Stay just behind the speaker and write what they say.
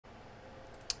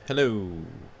Hello.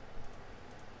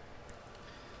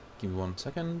 Give me 1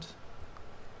 second.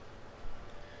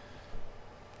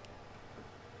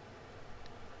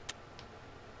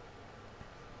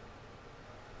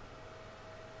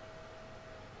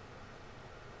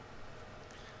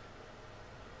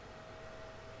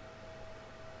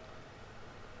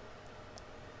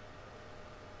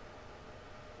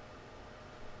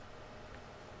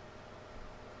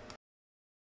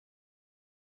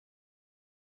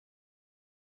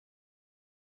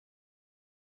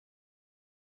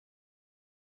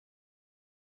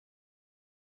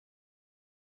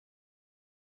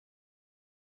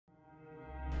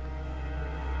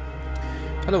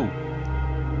 Hello.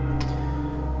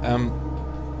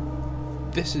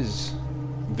 This is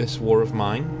This War of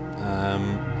Mine.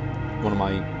 One of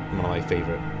my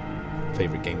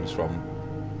favorite games from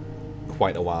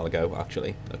quite a while ago,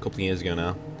 actually, a couple of years ago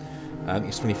now. I think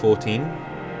it's 2014.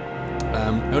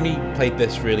 Only played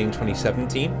this really in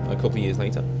 2017, a couple of years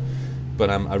later. But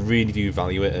I really do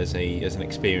value it as an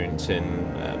experience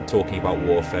in talking about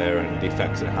warfare and the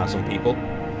effects it has on people.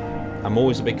 I'm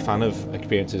always a big fan of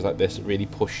experiences like this that really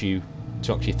push you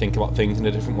to actually think about things in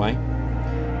a different way.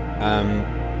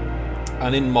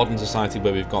 And in modern society,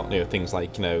 where we've got things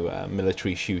like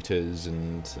military shooters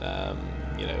and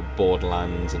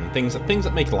Borderlands and things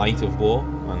that make light of war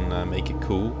and make it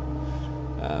cool,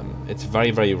 it's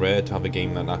very, very rare to have a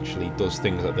game that actually does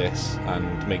things like this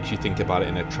and makes you think about it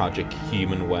in a tragic,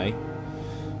 human way.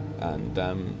 And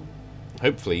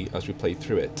hopefully, as we play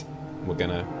through it, we're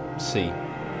gonna see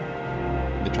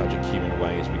the tragic human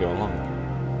way as we go along.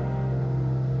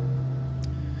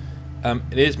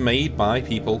 It is made by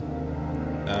people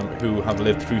who have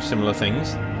lived through similar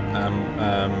things.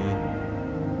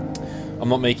 I'm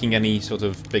not making any sort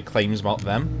of big claims about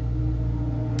them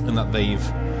and that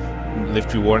they've lived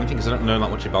through war or anything, because I don't know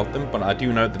that much about them, but I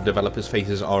do know that the developers'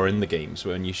 faces are in the game, so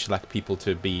when you select people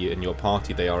to be in your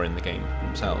party, they are in the game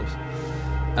themselves.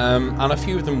 And a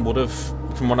few of them would have,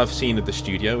 from what I've seen at the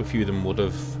studio, a few of them would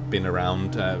have been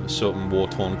around certain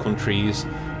war-torn countries,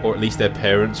 or at least their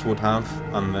parents would have,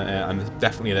 and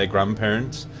definitely their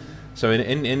grandparents. So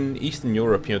in Eastern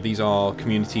Europe, these are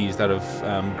communities that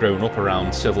have grown up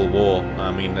around civil war.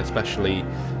 I mean, especially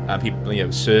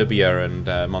people, Serbia and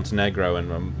Montenegro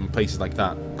and places like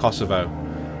that, Kosovo,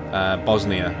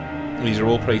 Bosnia. These are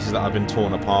all places that have been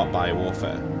torn apart by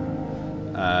warfare,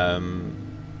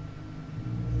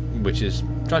 which is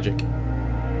tragic.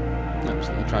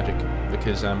 Absolutely tragic,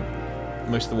 because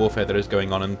most of the warfare that is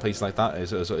going on in places like that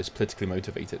is politically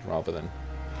motivated rather than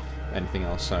anything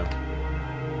else. So,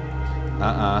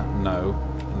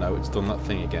 no, it's done that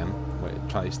thing again where it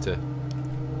tries to.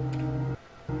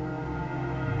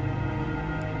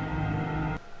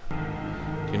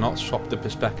 Do not swap the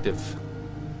perspective.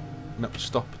 No,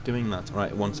 stop doing that.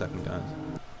 Right, 1 second, guys.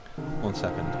 1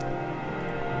 second.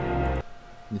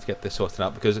 Need to get this sorted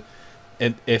out, because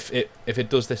if it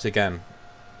does this again,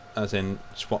 as in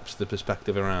swaps the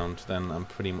perspective around, then I'm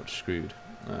pretty much screwed.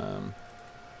 There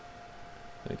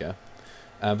we go.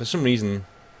 For some reason,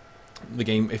 the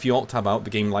game, if you alt-tab out, the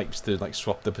game likes to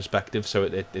swap the perspective so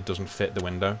it doesn't fit the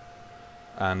window,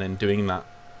 and in doing that,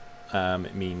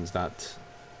 it means that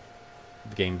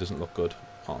the game doesn't look good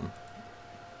on.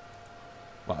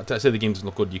 Well, I say the game doesn't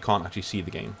look good. You can't actually see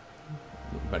the game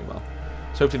very well.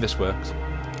 So hopefully this works.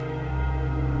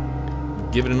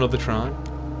 Give it another try.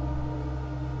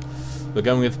 We're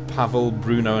going with Pavel,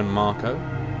 Bruno, and Marco.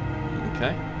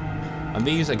 Okay. And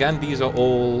these are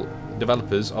all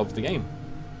developers of the game,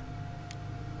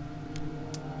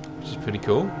 which is pretty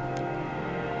cool.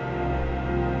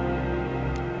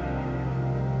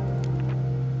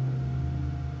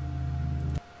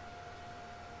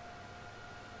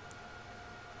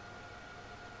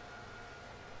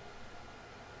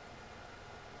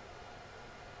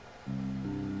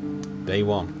 Day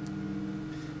 1.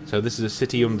 So this is a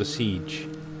city under siege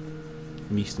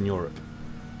in Eastern Europe.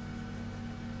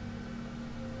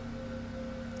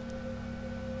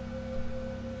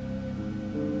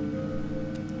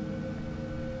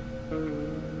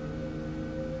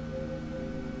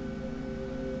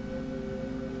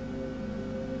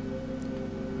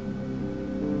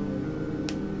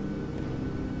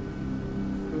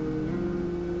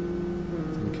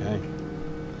 Okay.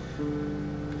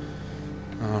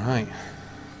 Alright.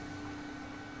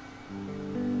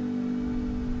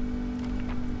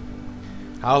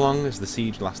 How long has the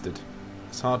siege lasted?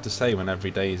 It's hard to say when every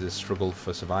day is a struggle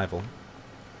for survival.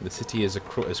 The city is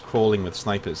crawling with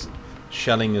snipers.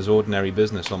 Shelling is ordinary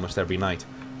business almost every night.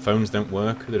 Phones don't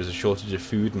work, there is a shortage of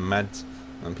food and meds,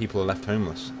 and people are left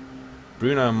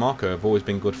Bruno and Marco have always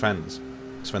been good friends,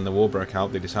 so when the war broke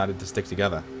out they decided to stick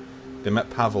together. They met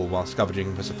Pavel while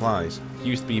scavenging for supplies. He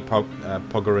used to be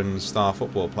Pogorin's star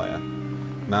football player.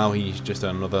 Now he's just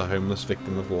another homeless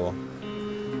victim of war.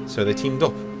 So they teamed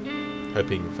up,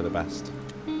 hoping for the best.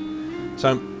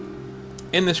 So,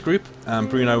 in this group,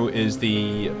 Bruno is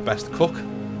the best cook,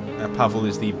 Pavel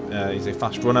is he's a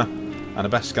fast runner, and the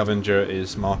best scavenger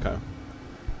is Marco.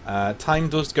 Time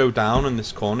does go down in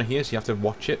this corner here, so you have to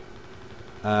watch it.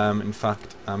 In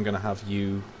fact, I'm going to have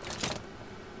you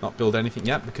not build anything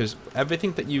yet, because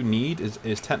everything that you need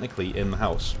is technically in the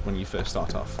house when you first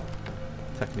start off.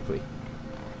 Technically.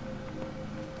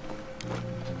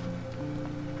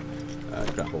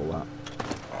 Grab all that.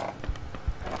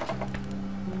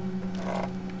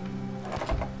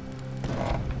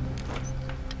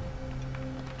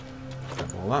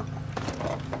 Grab all that.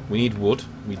 We need wood.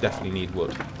 We definitely need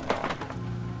wood. Okay,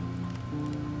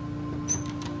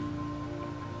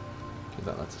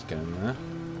 that lets us go in there.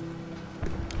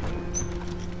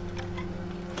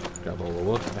 Grab all the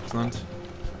wood. Excellent.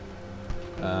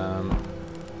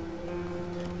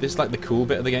 This is like the cool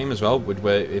bit of the game as well,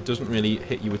 where it doesn't really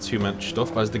hit you with too much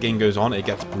stuff, but as the game goes on, it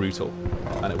gets brutal,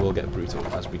 and it will get brutal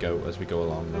as we go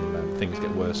along, and things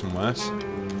get worse and worse.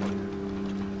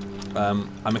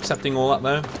 I'm accepting all that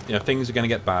though. You know, things are going to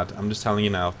get bad. I'm just telling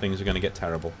you now, things are going to get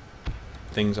terrible.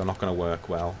 Things are not going to work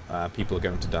well. People are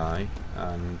going to die,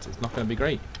 and it's not going to be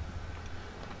great.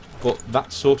 But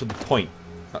that's sort of the point.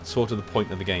 That's sort of the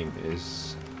point of the game,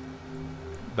 is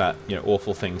that, you know,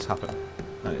 awful things happen.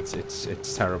 And it's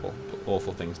terrible, but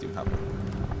awful things do happen.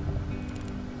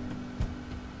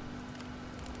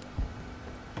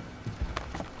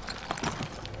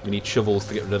 We need shovels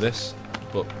to get rid of this,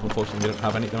 but unfortunately we don't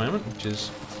have any at the moment, which is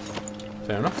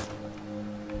fair enough.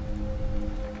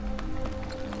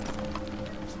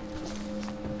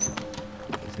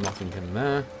 There's nothing in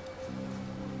there.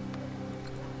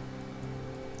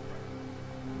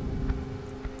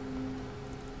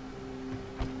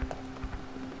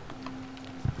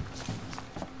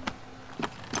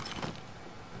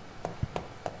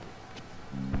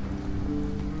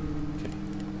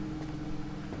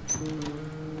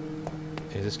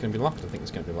 Is this going to be locked? I think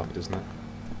it's going to be locked, isn't it?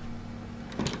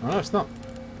 Oh no, it's not.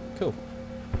 Cool.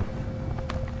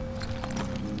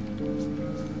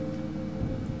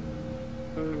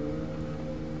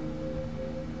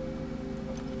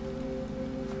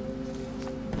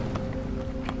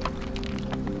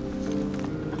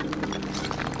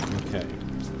 Okay.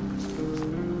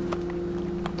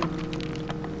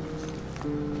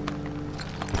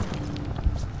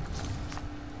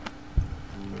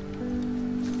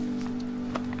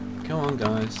 Come on,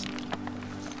 guys.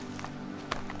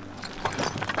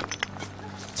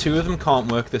 Two of them can't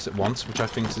work this at once, which I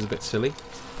think is a bit silly.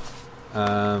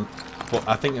 But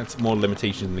I think that's more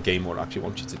limitation in the game what it actually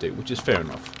wants you to do, which is fair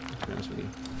enough, to be honest with you.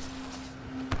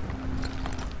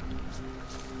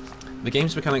 The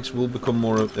game's mechanics will become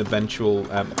more will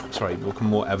become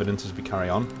more evident as we carry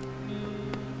on.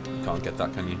 You can't get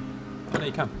that, can you? Oh, no,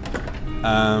 you can.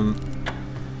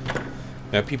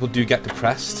 Yeah, people do get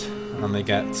depressed, and they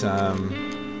get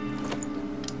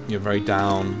you're very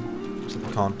down, so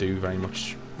they can't do very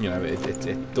much. You know,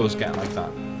 it does get like that.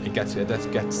 It gets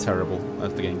terrible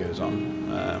as the game goes on.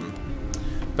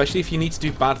 Especially if you need to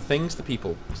do bad things to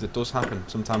people, because it does happen.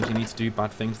 Sometimes you need to do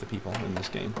bad things to people in this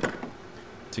game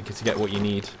to get what you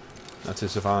need to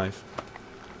survive.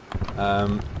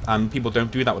 And people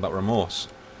don't do that without remorse.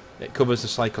 It covers the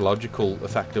psychological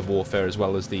effect of warfare as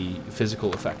well as the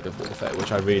physical effect of warfare,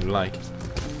 which I really like.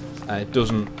 It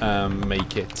doesn't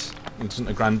it doesn't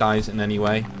aggrandize in any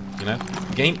way. You know,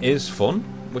 the game is fun,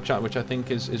 which I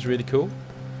think is really cool.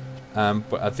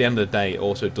 But at the end of the day, it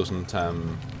also doesn't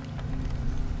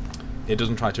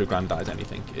try to aggrandize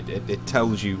anything. It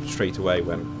tells you straight away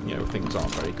when, you know, things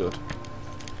aren't very good.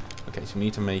 Okay, so we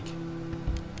need to make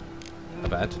a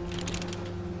bed,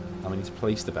 and we need to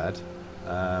place the bed.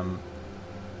 Do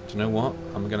you know what?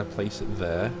 I'm going to place it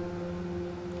there.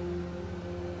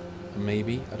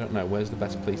 Maybe. I don't know. Where's the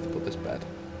best place to put this bed?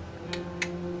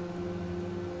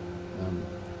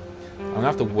 I'm going to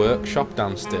have the workshop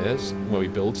downstairs where we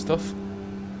build stuff.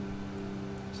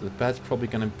 So the bed's probably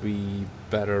going to be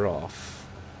better off.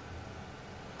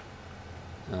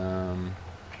 Can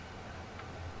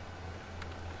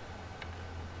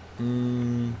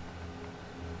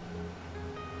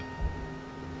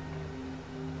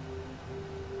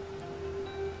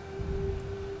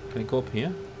I go up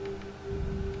here?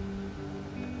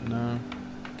 No.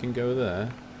 Can go there.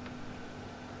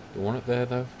 Do you want it there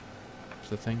though? That's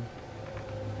the thing.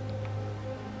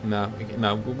 No,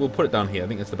 we'll put it down here. I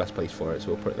think that's the best place for it, so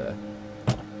we'll put it there.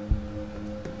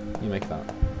 You make that.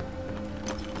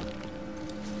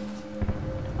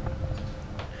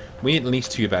 We need at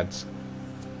least 2 beds.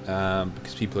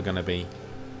 Because people are going to be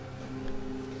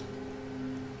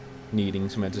needing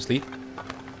somewhere to sleep.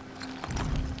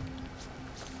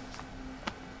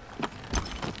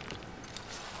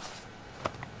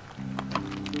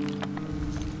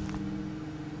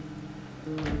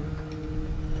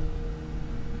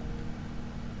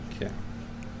 Okay.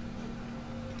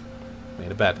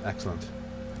 Made a bed. Excellent.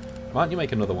 Why don't you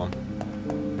make another one?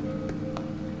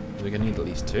 We're going to need at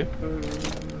least 2.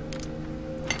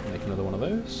 Make another one of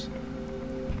those.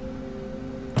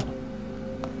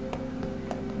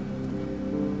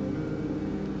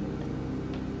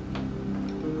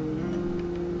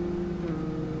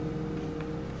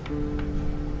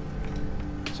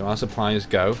 So our supplies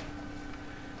go.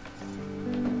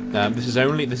 This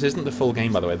isn't the full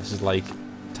game, by the way. This is like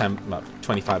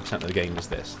 25% of the game is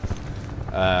this.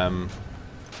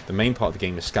 The main part of the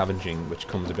game is scavenging, which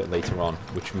comes a bit later on,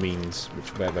 which means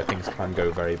where things can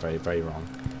go very, very, very wrong.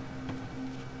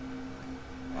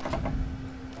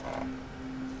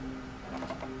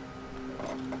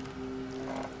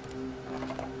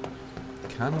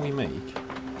 Can we make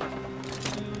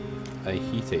a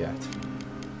heater yet?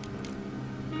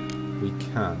 We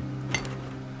can.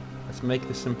 Let's make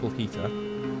the simple heater.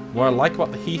 What I like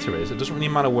about the heater is it doesn't really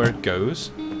matter where it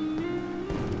goes.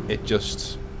 It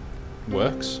just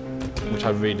works, which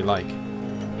I really like.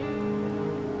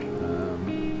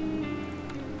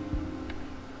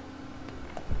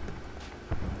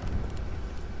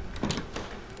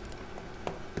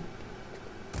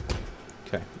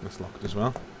 Okay, that's locked as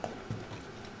well.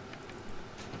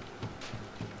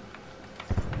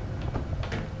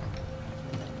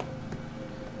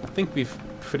 I think we've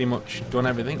pretty much done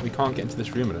everything. We can't get into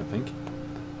this room, I don't think.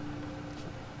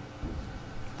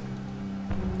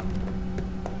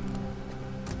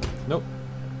 Nope.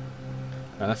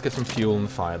 Right, let's get some fuel in the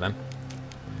fire then.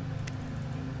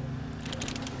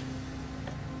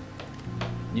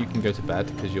 You can go to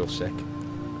bed because you're sick.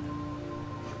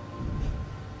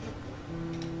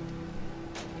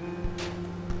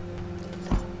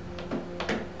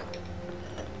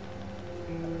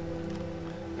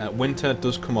 Winter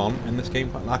does come on in this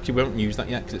game. Actually, we won't use that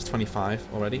yet because it's 25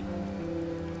 already.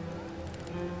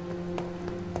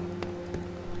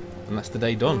 And that's the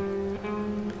day done.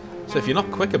 So if you're not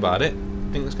quick about it,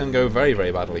 I think it's going to go very,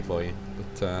 very badly for you.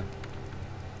 But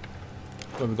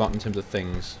what have we got in terms of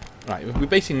things? Right, we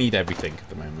basically need everything at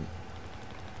the moment.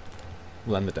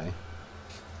 We'll end the day.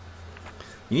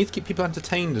 You need to keep people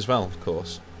entertained as well, of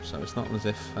course. So it's not as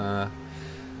if...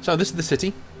 So this is the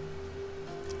city.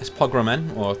 It's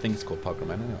Pogromen, or I think it's called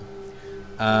Pogromen anyway.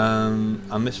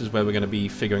 And this is where we're going to be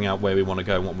figuring out where we want to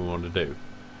go and what we want to do.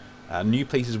 New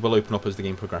places will open up as the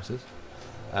game progresses.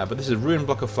 But this is a ruined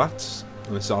block of flats,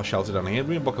 and this is our shelter down here.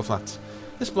 Ruined block of flats.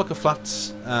 This block of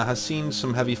flats has seen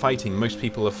some heavy fighting. Most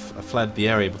people have fled the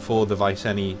area before the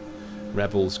Viceni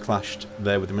rebels clashed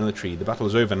there with the military. The battle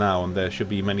is over now, and there should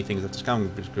be many things left to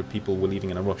scavenge because people were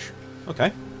leaving in a rush.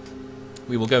 Okay.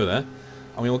 We will go there.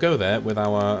 And we will go there with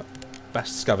our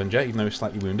best scavenger, even though he's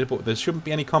slightly wounded, but there shouldn't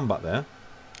be any combat there,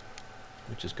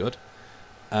 which is good.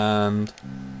 And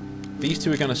these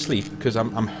two are going to sleep because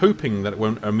I'm hoping that it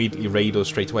won't immediately raid us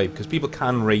straight away, because people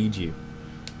can raid you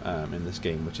in this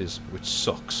game, which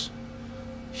sucks.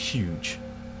 Huge.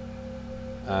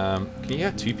 Can you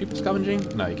get 2 people scavenging?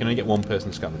 No, you can only get 1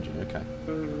 person scavenging. Okay.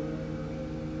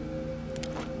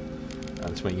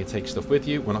 That's when you can take stuff with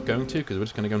you. We're not going to, because we're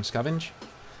just going to go and scavenge.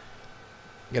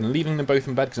 Again, leaving them both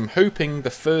in bed, because I'm hoping the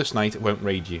first night it won't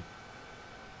raid you.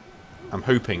 I'm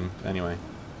hoping, anyway.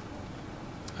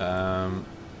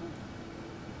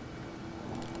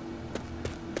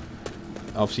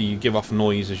 Obviously, you give off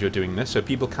noise as you're doing this, so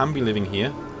people can be living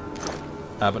here.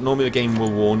 But normally the game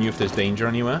will warn you if there's danger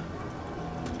anywhere.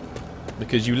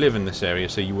 Because you live in this area,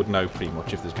 so you would know pretty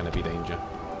much if there's going to be danger.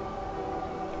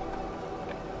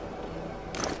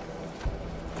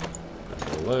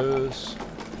 All those.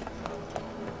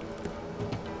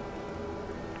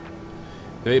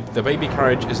 The baby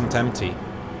carriage isn't empty.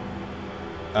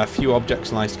 A few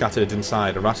objects lie scattered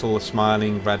inside. A rattle, a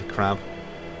smiling red crab,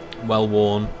 well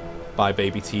worn by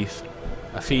baby teeth.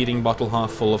 A feeding bottle half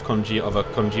full of a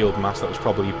congealed mass that was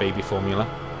probably baby formula.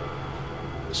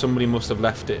 Somebody must have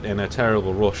left it in a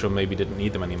terrible rush, or maybe didn't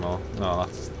need them anymore. Oh,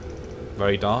 that's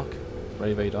very dark.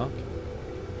 Very, very dark.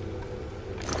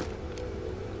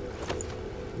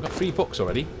 We've got 3 books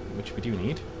already, which we do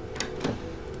need.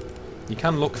 You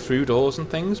can look through doors and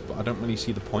things, but I don't really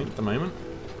see the point at the moment.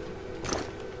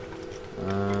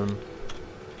 Okay,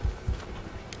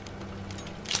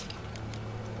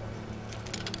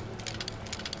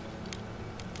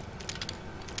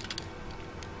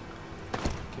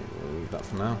 we'll leave that that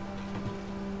for now.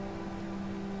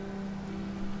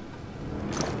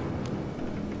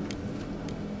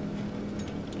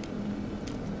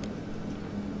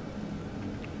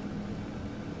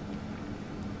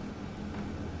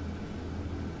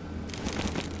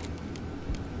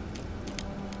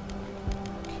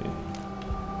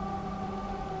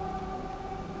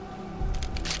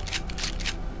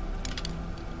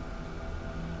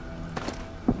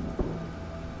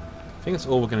 I think that's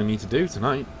all we're going to need to do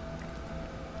tonight.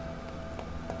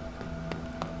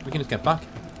 We can just get back.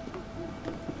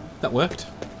 That worked.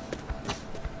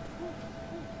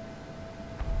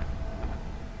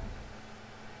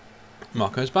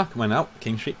 Marco's back. Went out.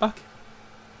 Came straight back.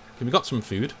 Okay, we got some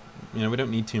food. You know, we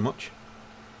don't need too much.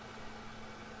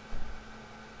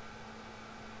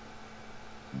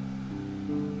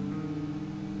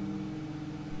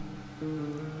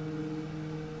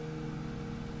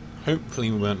 Hopefully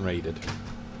we weren't raided.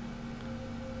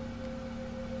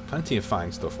 Plenty of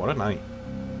fine stuff. What a night.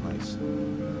 Nice.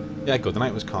 Yeah, good. The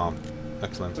night was calm.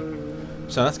 Excellent.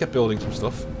 So let's get building some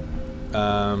stuff.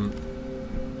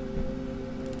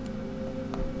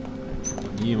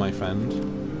 You, my friend.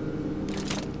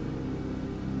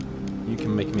 You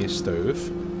can make me a stove.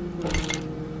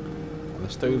 And the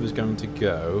stove is going to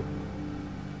go...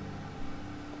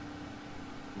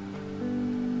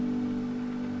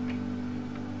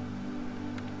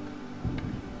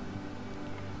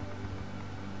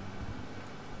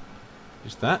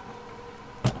 just that.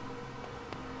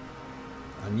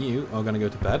 And you are going to go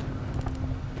to bed.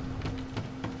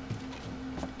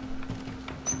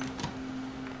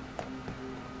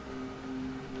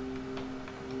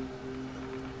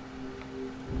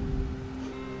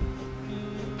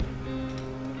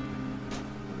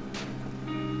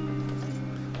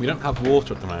 We don't have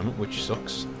water at the moment, which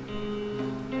sucks.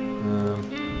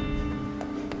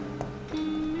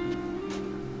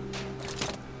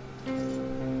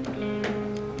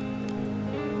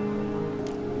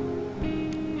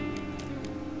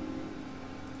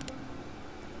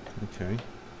 Okay.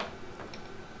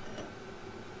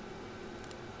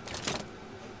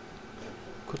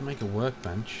 Could make a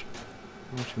workbench.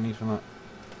 How much do we need for that?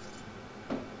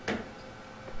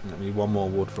 We need one more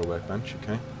wood for a workbench,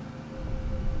 okay.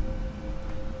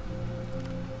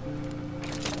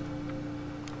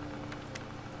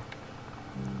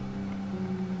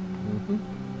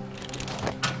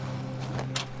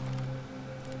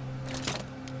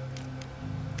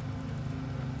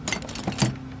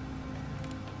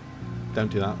 Don't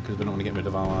do that because we don't want to get rid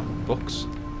of our books.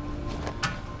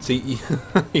 See,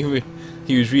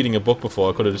 he was reading a book before.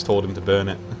 I could have just told him to burn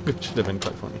it, which should have been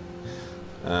quite funny.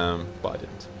 But I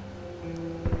didn't.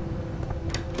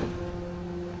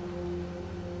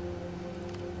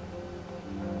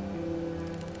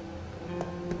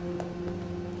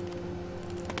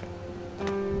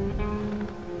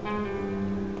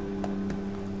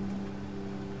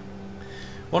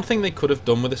 One thing they could have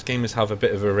done with this game is have a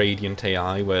bit of a Radiant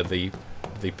AI where the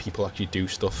people actually do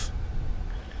stuff,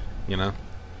 you know,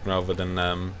 rather than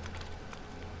okay,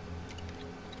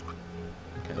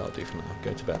 that'll do for now.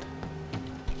 Go to bed.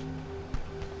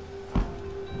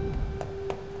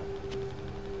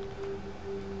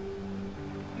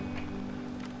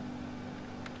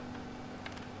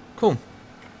 Cool.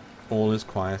 All is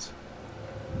quiet,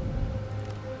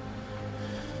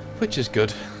 which is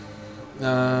good. We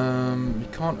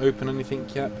can't open anything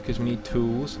yet because we need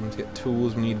tools, and to get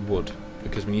tools we need wood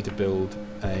because we need to build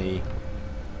a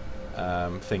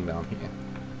thing down here.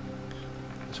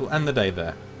 So we'll end the day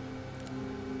there.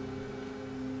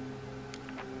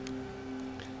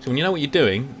 So when you know what you're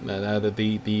doing,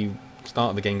 the start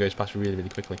of the game goes past really, really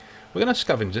quickly. We're going to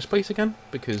scavenge this place again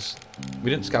because we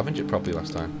didn't scavenge it properly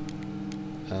last time.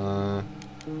 We're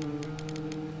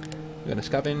going to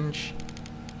scavenge.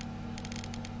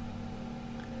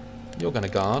 You're going to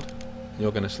guard.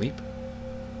 You're going to sleep.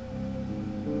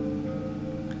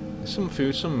 There's some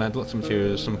food, some metal, some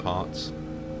materials, some parts.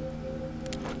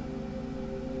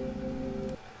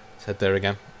 Let's head there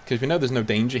again. Because we know there's no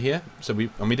danger here, so we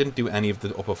didn't do any of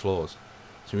the upper floors.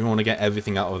 So we want to get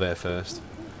everything out of there first,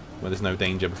 where there's no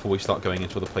danger, before we start going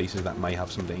into other places that may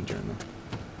have some danger in them.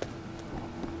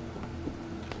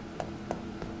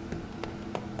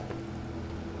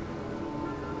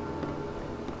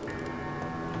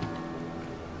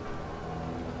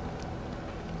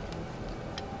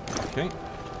 Okay.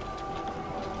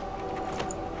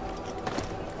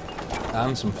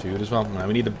 And some food as well. Now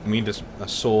we need a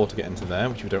saw to get into there,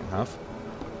 which we don't have.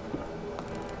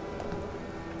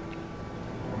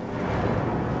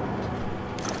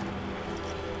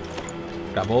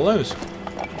 Grab all those.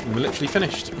 We're literally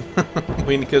finished.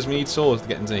 Because we need saws to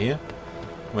get into here.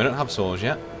 We don't have saws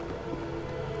yet.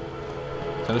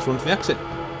 So let's run to the exit.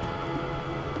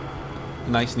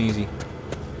 Nice and easy.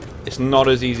 It's not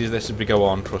as easy as this as we go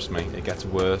on, trust me. It gets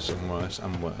worse and worse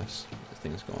and worse as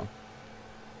things go on.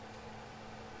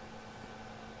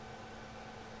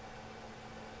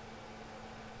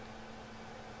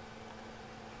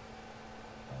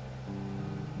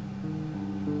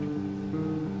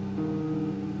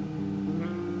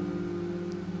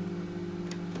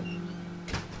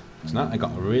 So now I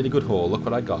got a really good haul. Look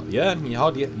what I got. Yeah,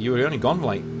 you were only gone for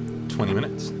like 20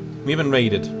 minutes. We haven't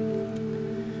raided.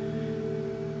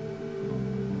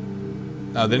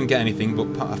 Oh, they didn't get anything,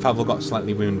 but Pavel got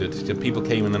slightly wounded. So people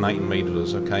came in the night and raided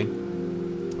us, okay?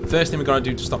 First thing we've got to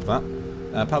do to stop that.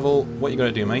 Pavel, what you got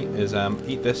to do, mate, is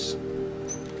eat this.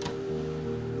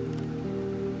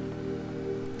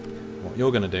 What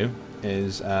you're going to do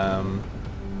is... I'm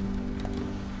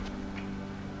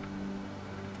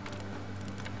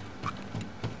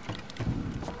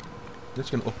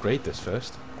just going to upgrade this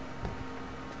first.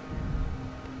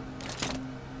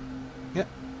 Yep.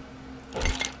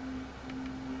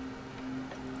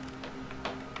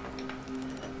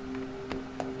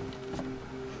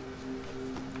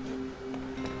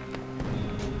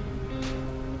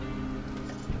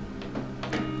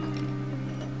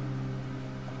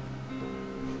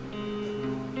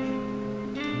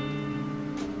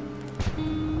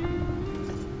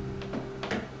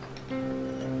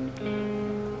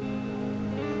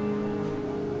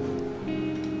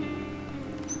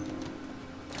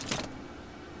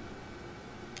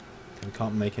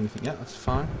 Can't make anything yet, that's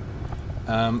fine.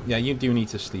 Yeah, you do need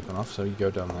to sleep enough, so you go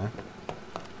down there.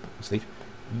 Sleep.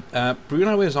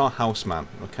 Bruno is our houseman,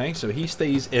 okay? So he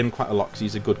stays in quite a lot because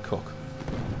he's a good cook.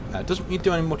 Doesn't need to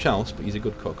do any much else, but he's a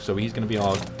good cook, so he's going to be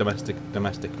our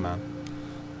domestic man.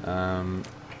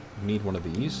 We need one of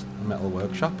these, a metal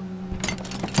workshop.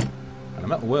 And a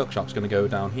metal workshop's going to go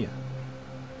down here.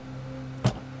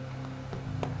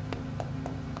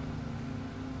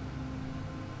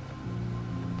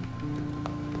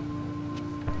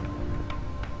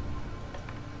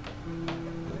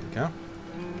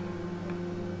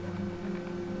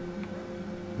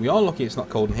 We are lucky it's not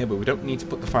cold in here, but we don't need to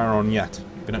put the fire on yet.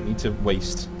 We don't need to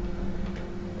waste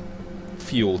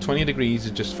fuel. 20 degrees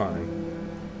is just fine.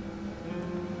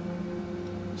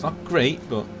 It's not great,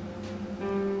 but...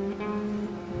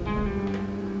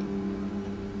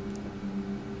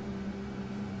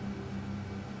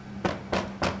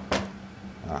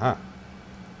 Aha.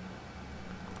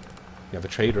 We have a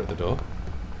trader at the door.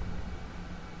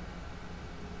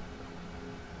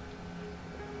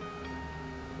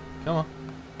 Come on.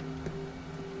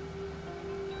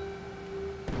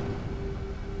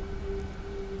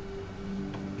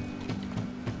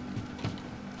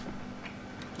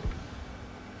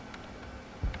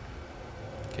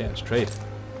 Okay, let's trade.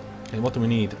 Okay, what do we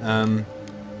need? We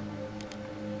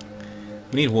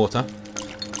need water.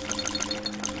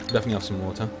 Definitely have some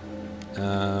water.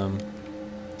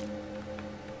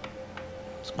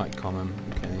 It's quite common.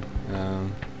 Okay.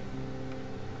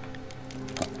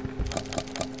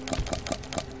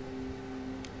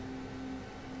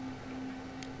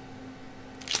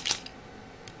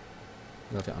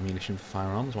 We'll get ammunition for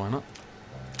firearms, why not?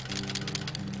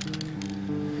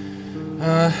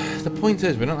 The point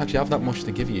is, we don't actually have that much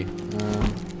to give you.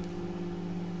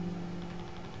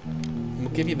 We'll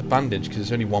give you the bandage, because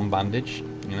there's only one bandage,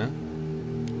 you know?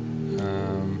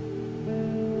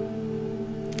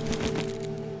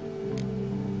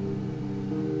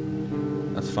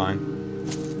 That's fine.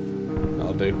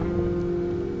 That'll do.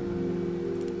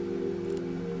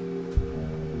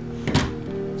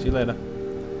 See you later.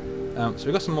 So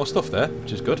we've got some more stuff there,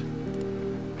 which is good.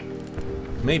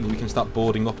 Maybe we can start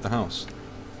boarding up the house.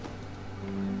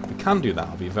 If we can do that,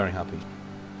 I'll be very happy.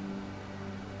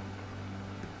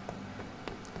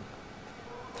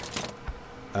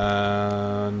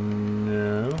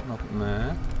 No, nothing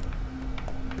there.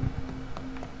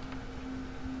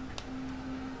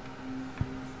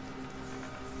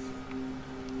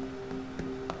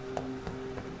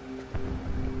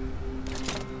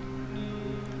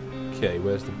 Okay,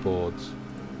 where's the boards?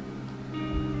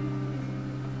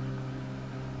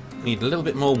 Need a little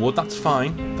bit more wood, that's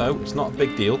fine, though. It's not a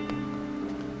big deal.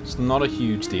 It's not a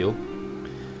huge deal.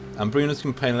 And Bruno's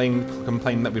complaining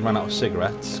that we ran out of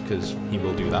cigarettes, because he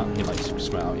will do that. He likes to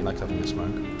smoke, he likes having a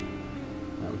smoke.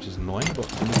 Which is annoying, but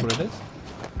that's what it is.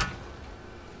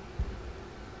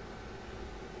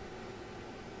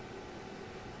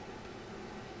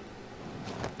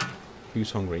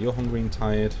 Who's hungry? You're hungry and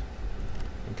tired.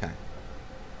 Okay.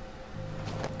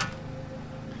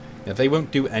 Yeah, they won't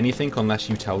do anything unless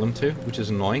you tell them to, which is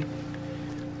annoying.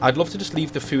 I'd love to just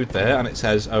leave the food there, and it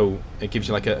says, oh, it gives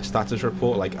you like a status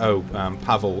report, like, oh,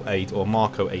 Pavel ate or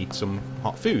Marco ate some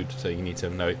hot food, so you need to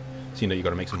know, so you know you've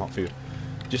got to make some hot food.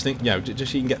 Just think, you know,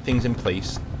 just so you can get things in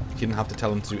place. You didn't have to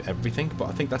tell them to do everything, but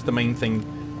I think that's the main thing.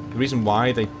 The reason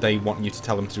why they want you to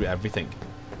tell them to do everything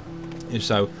is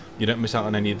so you don't miss out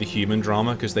on any of the human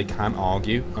drama, because they can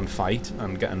argue and fight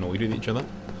and get annoyed with each other.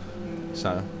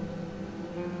 So.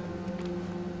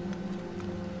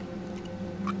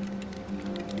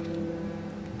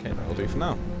 Okay, that'll do for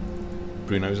now.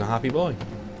 Bruno's a happy boy.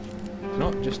 You know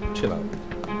what? Just chill out.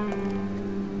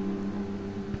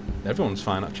 Everyone's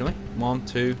fine, actually. 1,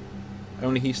 2.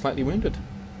 Only he's slightly wounded.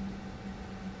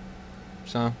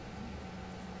 So.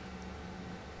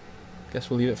 Guess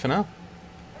we'll leave it for now.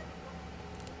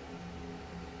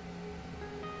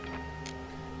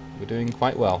 We're doing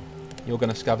quite well. You're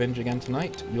going to scavenge again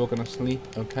tonight. You're going to sleep,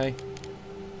 okay.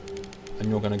 And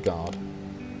you're going to guard.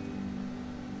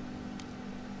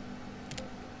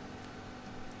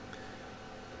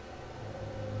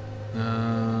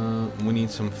 We need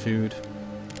some food.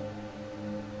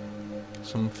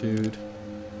 Some food.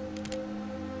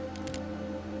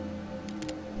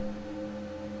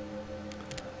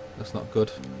 That's not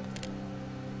good.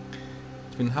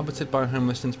 It's been inhabited by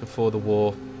homeless since before the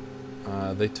war.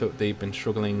 They've been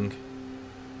struggling,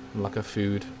 lack of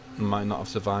food, might not have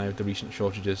survived the recent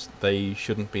shortages. They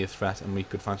shouldn't be a threat, and we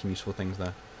could find some useful things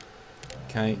there.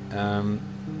 Okay.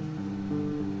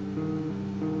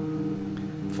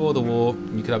 Before the war,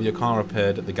 you could have your car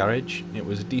repaired at the garage. It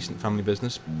was a decent family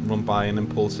business run by an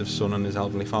impulsive son and his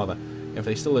elderly father. If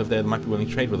they still live there, they might be willing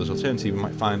to trade with us. Alternatively, we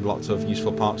might find lots of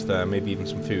useful parts there, maybe even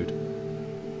some food.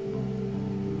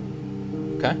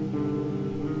 Okay.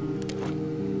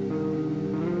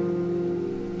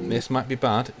 This might be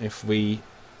bad if we,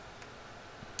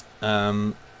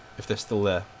 if they're still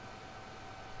there.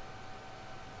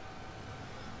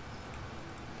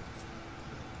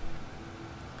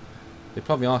 They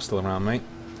probably are still around, mate.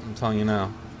 I'm telling you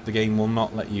now. The game will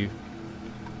not let you.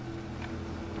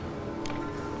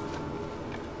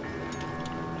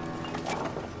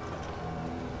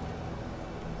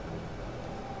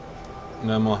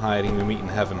 No more hiding, we meet in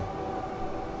heaven.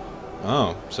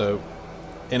 Oh, so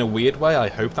in a weird way, I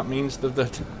hope that means that they're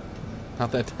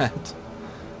dead.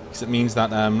 Because it means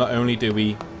that not only do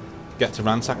we get to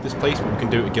ransack this place, but we can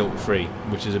do it guilt-free,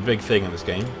 which is a big thing in this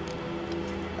game.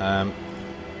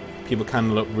 People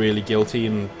can look really guilty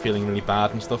and feeling really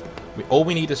bad and stuff. All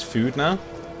we need is food now.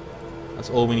 That's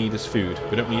all we need is food.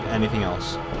 We don't need anything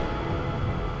else.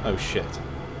 Oh shit.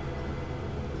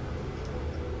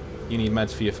 You need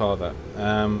meds for your father.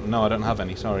 No, I don't have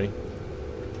any, sorry.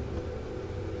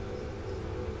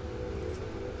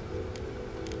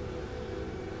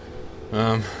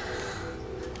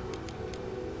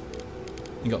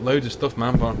 You got loads of stuff,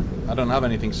 man, but I don't have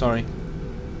anything, sorry.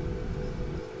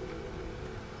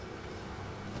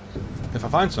 If I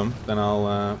find some, then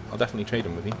I'll definitely trade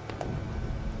them with you.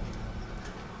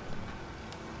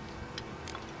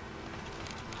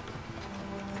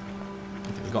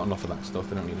 I think we've got enough of that stuff,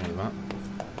 they don't need any of that.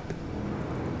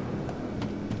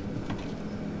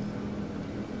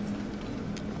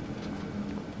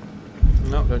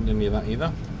 No, don't need any of that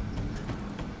either.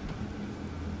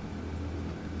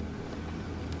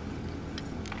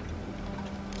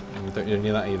 And we don't need any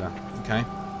of that either. Okay.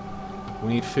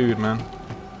 We need food, man.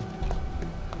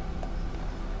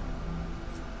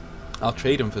 I'll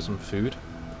trade him for some food.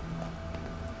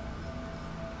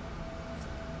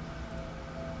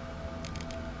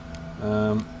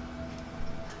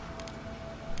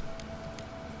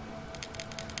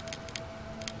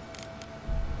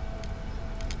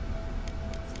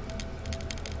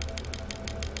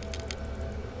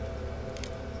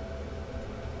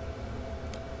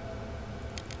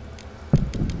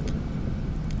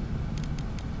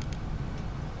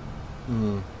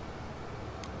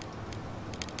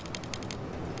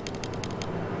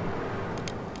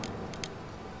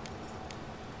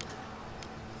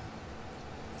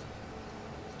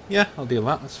 Yeah, I'll deal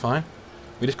that, that's fine.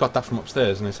 We just got that from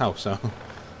upstairs in his house, so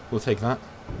we'll take that.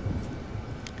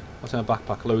 What's in our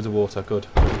backpack? Loads of water, good.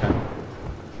 Okay.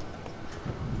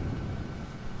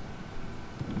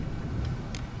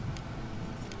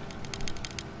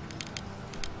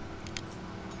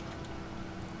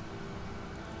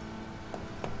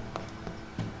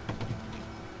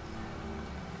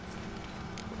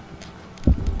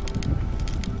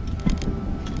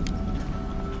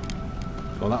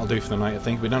 Well, that'll do for the night, I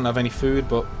think. We don't have any food,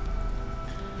 but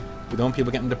we don't want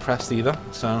people getting depressed either,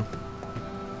 so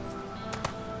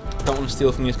don't want to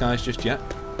steal from these guys just yet.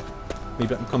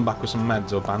 Maybe I can come back with some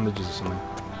meds or bandages or something.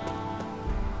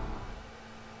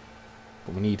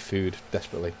 But we need food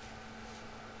desperately.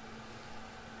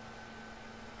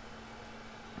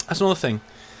 That's another thing,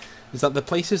 is that the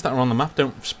places that are on the map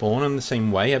don't spawn in the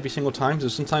same way every single time.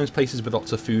 There's sometimes places with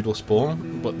lots of food will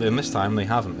spawn, but then this time they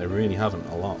haven't. They really haven't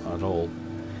a lot at all,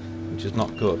 which is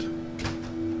not good.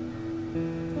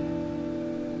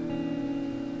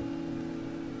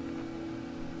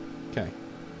 Okay.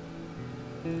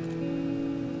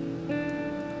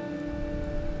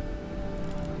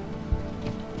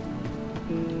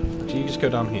 Actually, you just go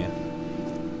down here.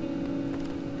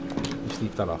 Just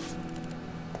leave that off.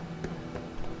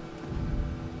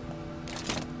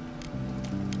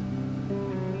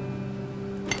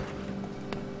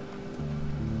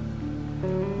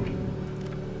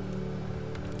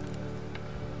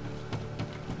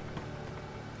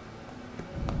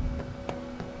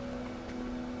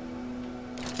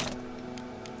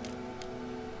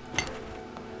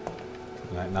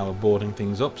 Right, now we're boarding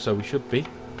things up, so we should be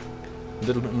a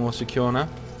little bit more secure now.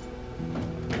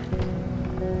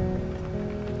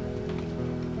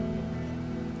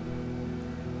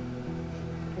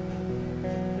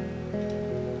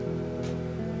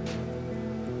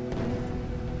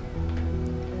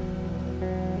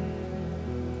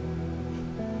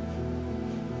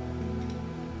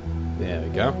 There we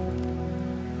go.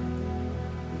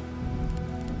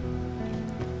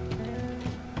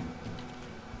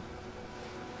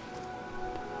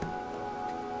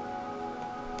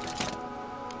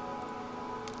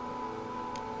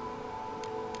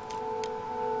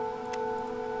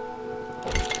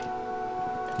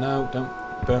 No, don't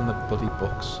burn the bloody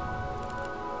books.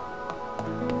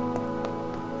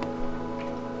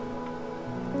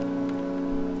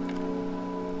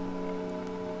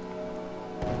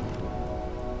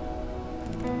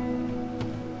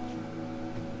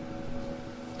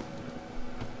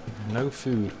 No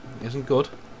food. Isn't good.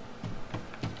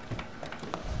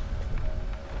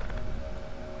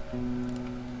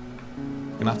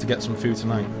 Gonna have to get some food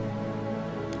tonight.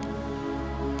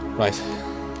 Right.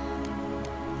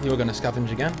 You're gonna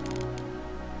scavenge again.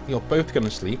 You're both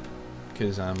gonna sleep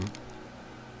because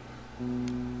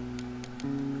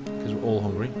we're all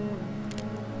hungry.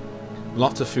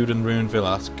 Lots of food in Ruined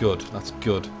Villa. That's good. That's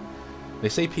good. They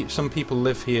say some people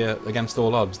live here against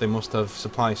all odds. They must have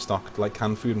supplies stocked, like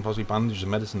canned food and possibly bandages and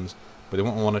medicines, but they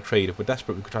won't want to trade. If we're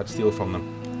desperate, we could try to steal from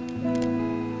them.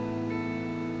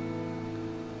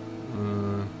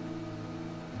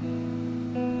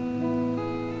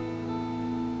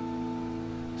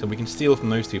 So we can steal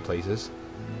from those two places.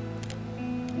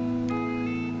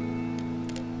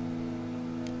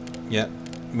 Yeah,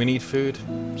 we need food,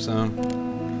 so...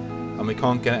 and we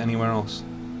can't get it anywhere else.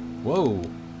 Whoa!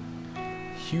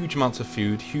 Huge amounts of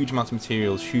food, huge amounts of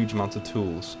materials, huge amounts of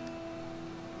tools.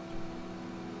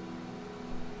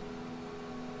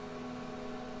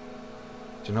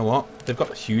 Do you know what? They've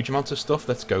got huge amounts of stuff.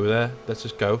 Let's go there. Let's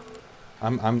just go.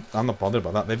 I'm not bothered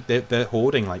about that. They're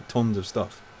hoarding like tons of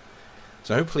stuff.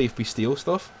 So hopefully, if we steal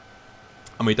stuff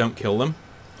and we don't kill them,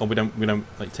 or we don't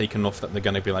like take enough that they're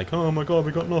gonna be like, oh my god,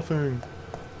 we got nothing.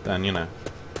 Then you know.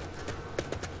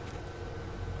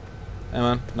 Hey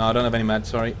man, no, I don't have any meds.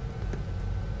 Sorry.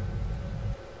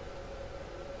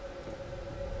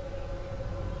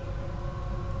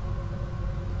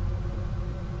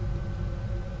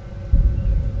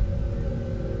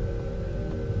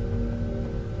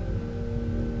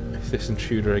 This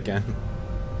intruder again.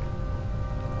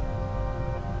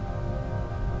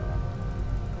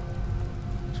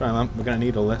 Sorry man, we're gonna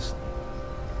need all this.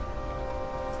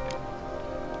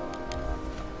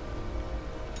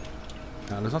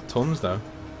 No, there's not tons though.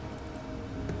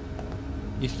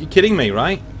 You're kidding me,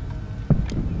 right?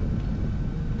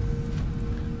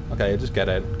 Okay, just get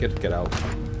out. Get out.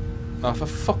 Oh, for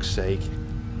fuck's sake.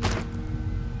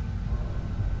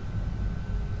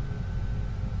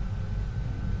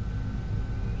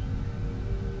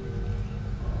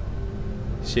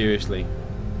 Seriously.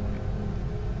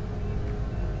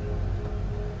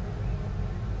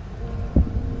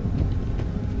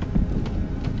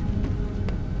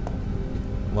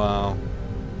 Wow.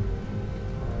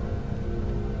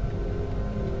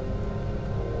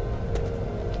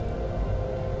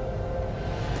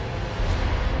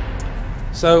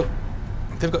 So,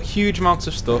 they've got huge amounts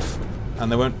of stuff,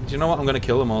 and they won't... Do you know what? I'm going to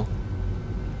kill them all.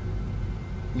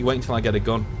 You wait until I get a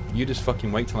gun. You just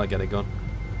fucking wait till I get a gun.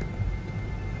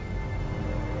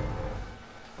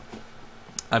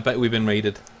 I bet we've been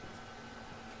raided.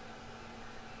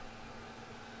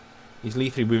 He's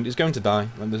lethally wounded. He's going to die.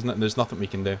 Like, there's nothing we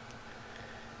can do.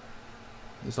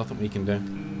 There's nothing we can do.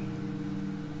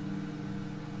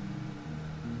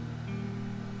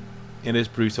 It is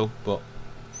brutal, but...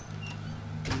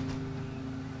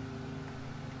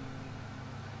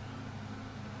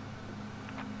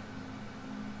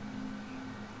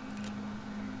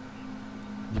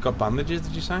 You've got bandages,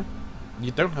 did you say? You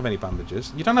don't have any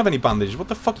bandages. You don't have any bandages. What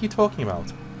the fuck are you talking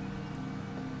about?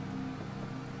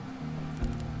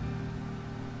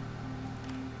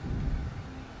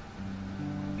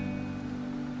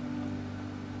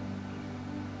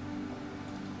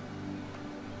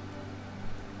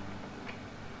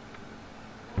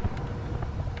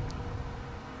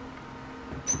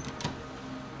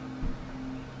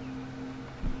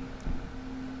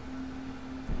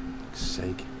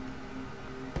 Sake.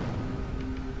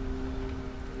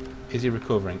 Is he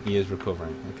recovering? He is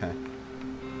recovering. Okay.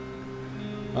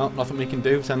 Well, nothing we can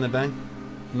do to end the day.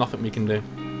 Nothing we can do.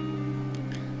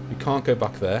 We can't go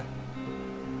back there.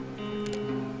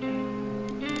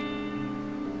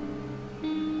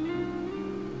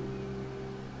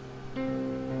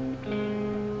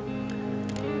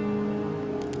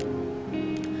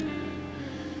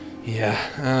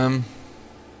 Yeah,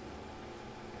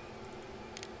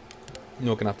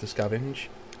 you're gonna have to scavenge.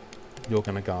 You're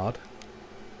gonna guard.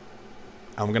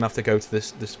 And we're gonna have to go to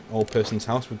this old person's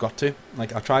house. We've got to.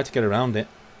 Like, I tried to get around it,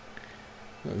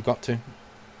 but we've got to.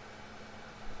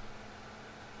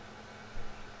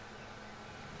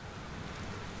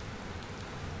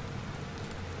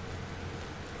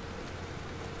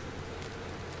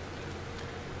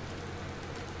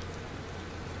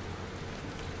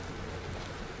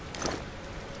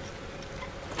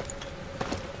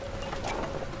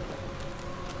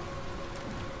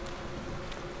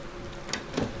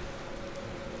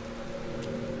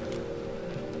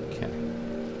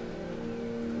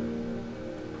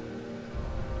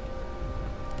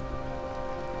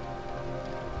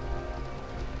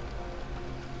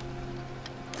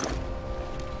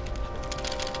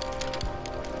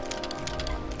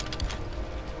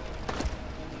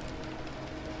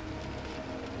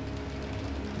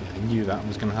 Knew that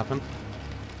was going to happen.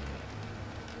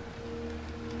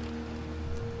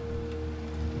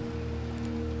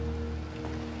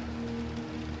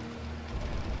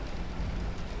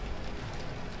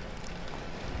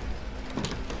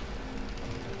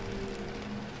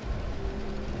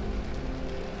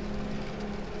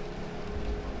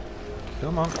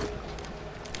 Come on.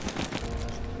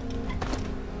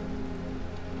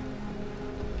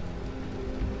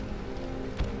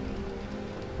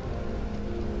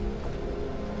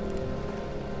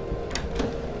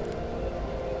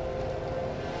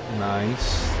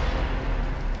 Nice.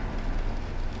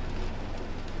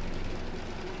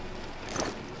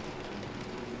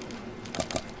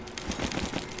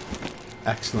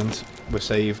 Excellent. We're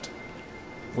saved.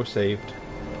 We're saved.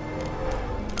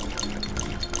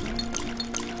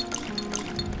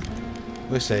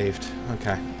 We're saved.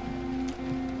 Okay.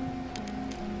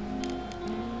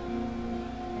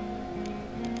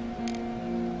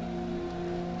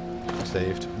 We're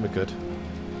saved. We're good.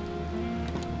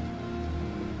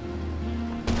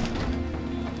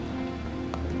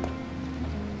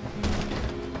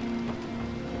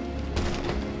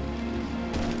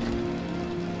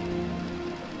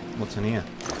 What's in here?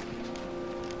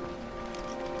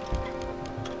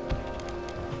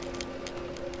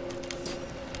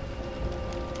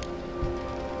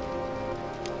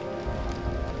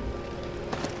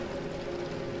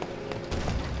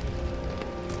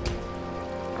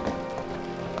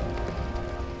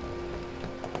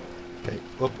 Okay,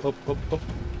 up, up, up, up.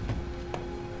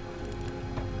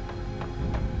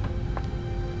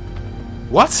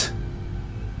 What?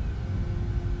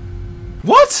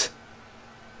 What?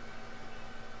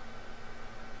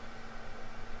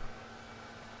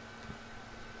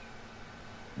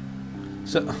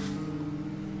 So,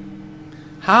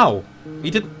 how? He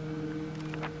didn't.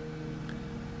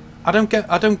 I don't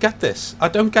get this. I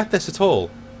don't get this at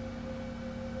all.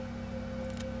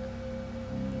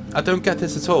 I don't get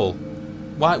this at all.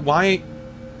 Why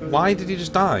did he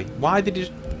just die? Why did he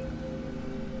just...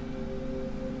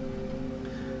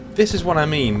 This is what I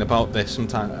mean about this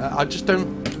sometimes. I just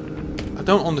don't... I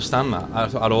don't understand that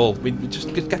at all. We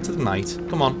just get to the night.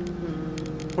 Come on.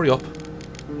 Hurry up.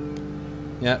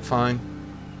 Yeah, fine.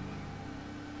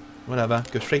 Whatever.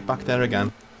 Go straight back there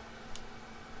again.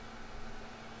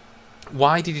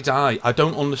 Why did he die? I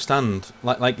don't understand.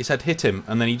 Like you said, hit him,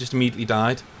 and then he just immediately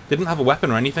died. They didn't have a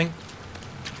weapon or anything.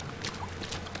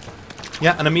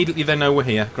 Yeah, and immediately they know we're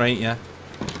here. Great, yeah.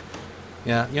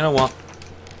 Yeah, you know what?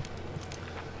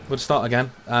 We'll start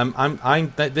again.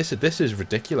 This is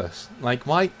ridiculous. Like,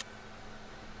 why?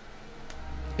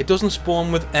 It doesn't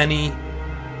spawn with any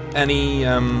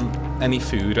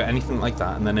food or anything like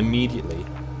that, and then immediately.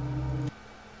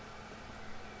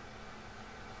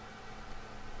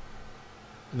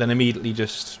 Then immediately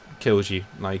just kills you,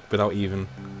 like, without even...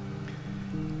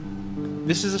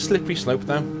 This is a slippery slope,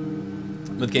 though,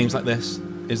 with games like this.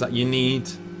 is that you need...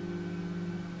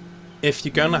 If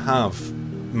you're going to have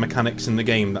mechanics in the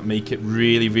game that make it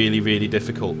really, really, really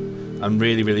difficult and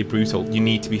really, really brutal, you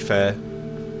need to be fair.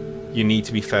 You need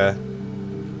to be fair.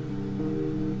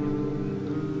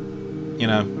 You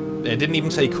know, it didn't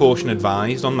even say caution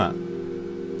advised on that.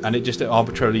 And it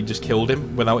arbitrarily just killed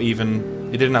him without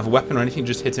even... He didn't have a weapon or anything,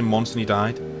 just hit him once and he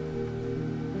died.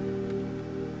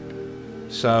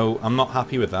 So, I'm not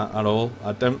happy with that at all.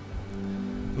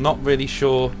 Not really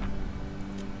sure...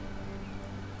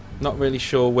 Not really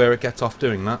sure where it gets off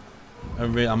doing that.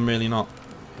 I'm really not.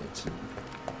 It's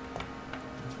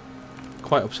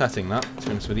quite upsetting, that, to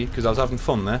be honest with you, because I was having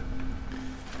fun there.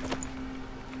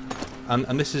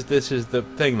 And this is the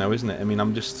thing, though, isn't it? I mean,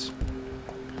 I'm just...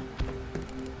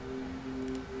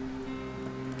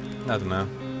 I don't know.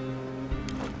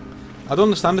 I'd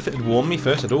understand if it had warned me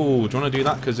first. I'd, oh, do you want to do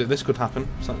that? Because this could happen.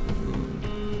 So,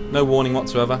 no warning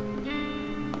whatsoever.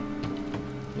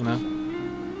 You know?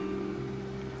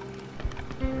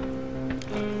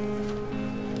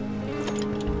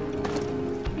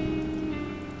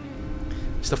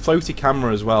 It's the floaty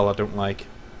camera as well I don't like.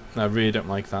 I really don't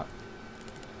like that.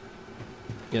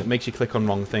 Yeah, it makes you click on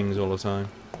wrong things all the time.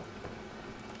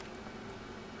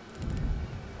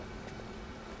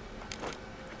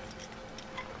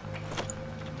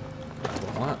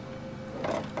 Like that.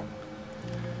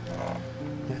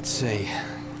 Let's see.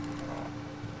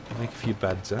 Make a few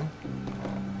beds then.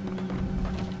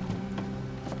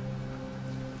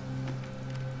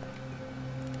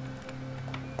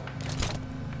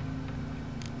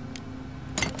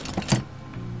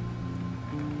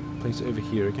 Place it over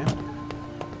here again.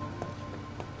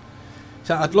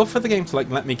 So I'd love for the game to like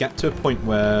let me get to a point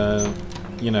where,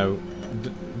 you know,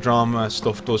 drama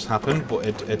stuff does happen, but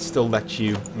it still lets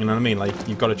you, you know what I mean? Like,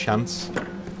 you've got a chance.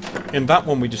 In that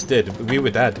one we just did, we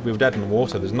were dead. We were dead in the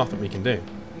water. There's nothing we can do.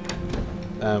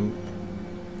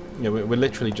 Yeah, we're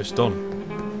literally just done.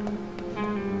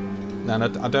 And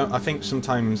I think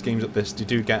sometimes games like this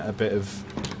do get a bit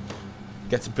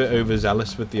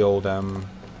overzealous with the old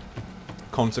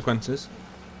consequences.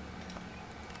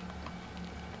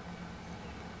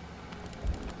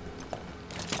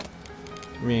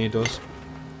 Really does.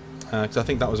 Because I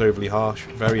think that was overly harsh.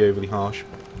 Very overly harsh.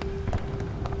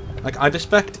 Like, I'd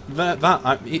expect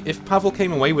if Pavel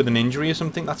came away with an injury or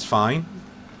something, that's fine.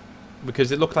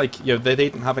 Because it looked like, you know, they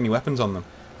didn't have any weapons on them.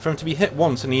 For him to be hit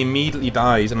once and he immediately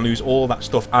dies and lose all that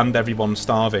stuff and everyone's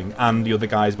starving and the other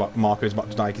guy's Marco's about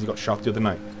to die because he got shot the other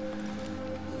night.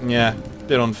 Yeah,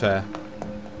 bit unfair.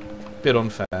 Bit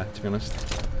unfair, to be honest.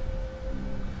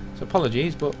 So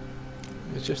apologies, but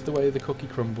it's just the way the cookie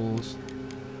crumbles.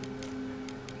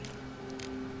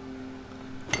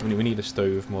 We need a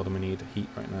stove more than we need heat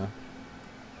right now.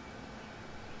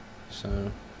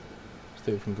 So,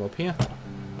 stove can go up here.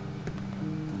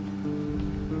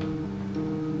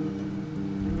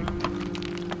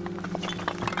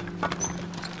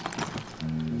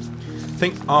 I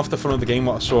think half the fun of the game,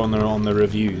 what I saw on the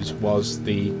reviews, was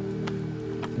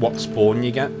what spawn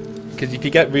you get. Because if you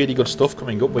get really good stuff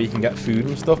coming up where you can get food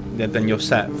and stuff, then you're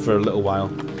set for a little while.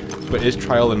 But it is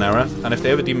trial and error, and if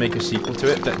they ever do make a sequel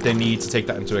to it, they need to take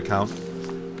that into account.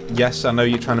 Yes, I know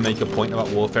you're trying to make a point about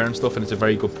warfare and stuff, and it's a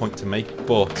very good point to make,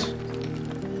 but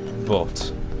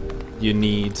you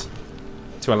need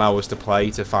to allow us to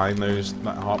play to find those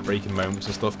heartbreaking moments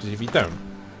and stuff, because if you don't,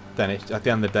 then at the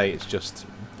end of the day, it's just,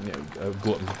 you know, a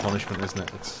glutton for punishment, isn't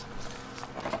it? It's,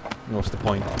 what's the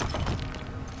point?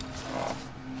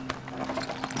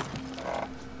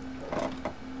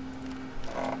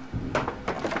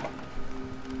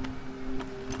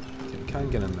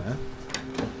 Get in there.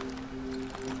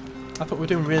 I thought we were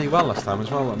doing really well last time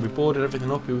as well. Like, we boarded everything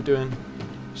up. We were doing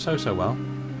so well.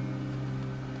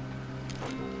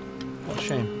 What a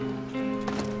shame.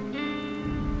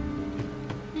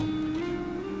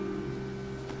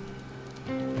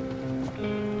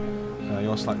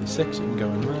 You're slightly sick, so you can go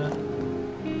in there.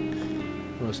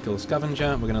 We're a skilled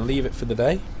scavenger. We're going to leave it for the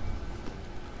day.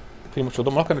 Pretty much all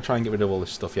done. I'm not going to try and get rid of all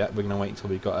this stuff yet. We're going to wait until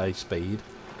we've got a spade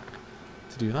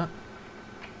to do that.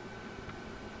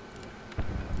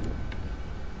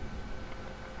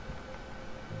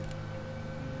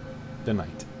 The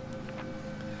night.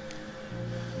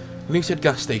 Lucid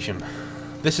gas station.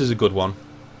 This is a good one.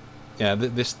 Yeah,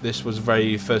 this was the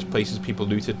very first places people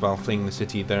looted while fleeing the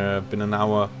city. There had been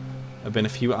a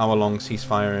few hour-long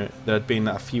ceasefire. There had been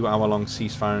a few hour-long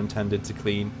ceasefire intended to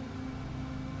clean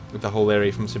the whole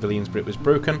area from civilians, but it was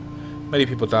broken. Many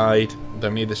people died,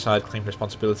 though neither side claimed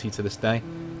responsibility to this day.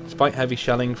 Despite heavy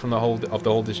shelling from the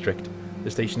whole district, the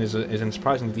station is in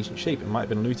surprisingly decent shape. It might have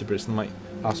been looted, but it still might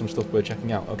have some stuff worth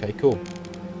checking out. Okay, cool.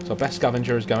 So our best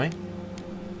scavenger is going.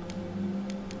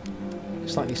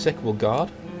 Slightly sick will guard.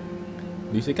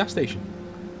 Leave the gas station.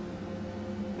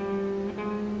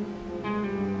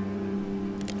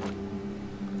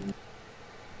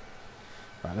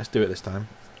 Right, let's do it this time.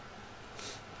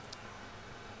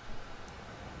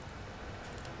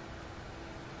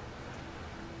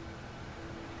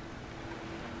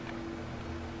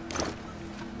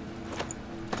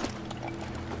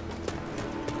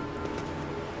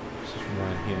 Let's just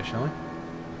run in here, shall we?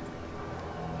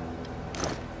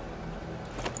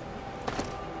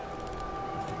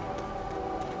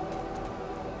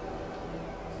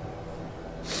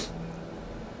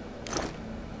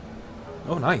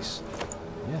 Oh, nice.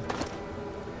 Yeah.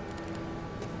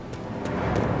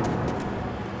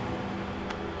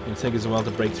 It'll take us a while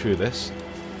to break through this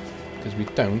because we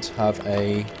don't have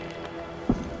a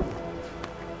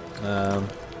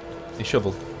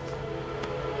shovel.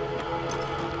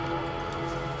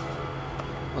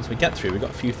 Once we get through, we've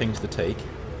got a few things to take,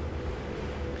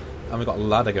 and we've got a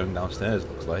ladder going downstairs.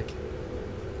 Looks like.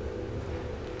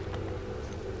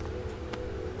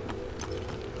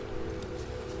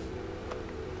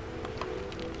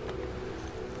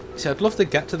 See, I'd love to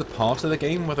get to the part of the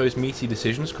game where those meaty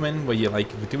decisions come in, where you're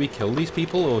like, do we kill these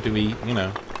people, or do we, you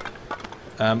know...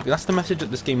 that's the message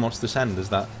that this game wants to send, is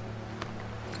that,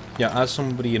 yeah, as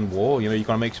somebody in war, you know, you've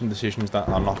got to make some decisions that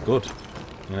are not good,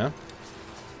 you know?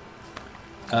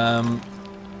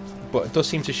 But it does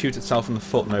seem to shoot itself in the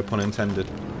foot, no pun intended,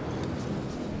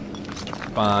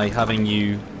 by having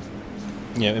you,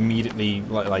 you know, immediately,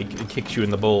 like it kicks you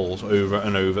in the balls over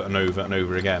and over and over and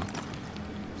over again.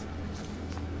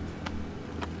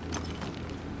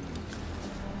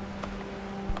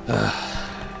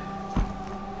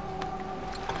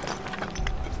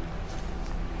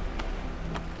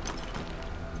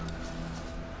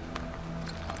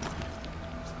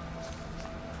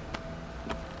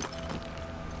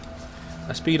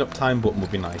 A speed up time button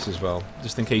would be nice as well,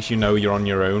 just in case you know you're on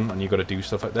your own and you've got to do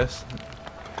stuff like this.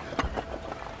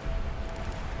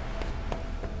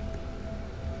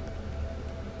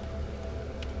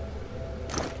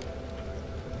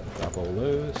 Grab all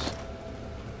those.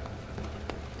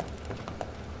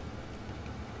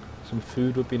 Some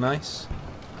food would be nice.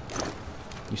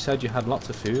 You said you had lots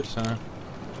of food, so...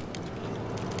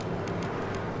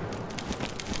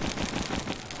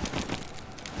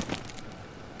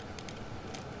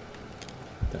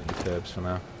 Don't need herbs for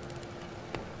now.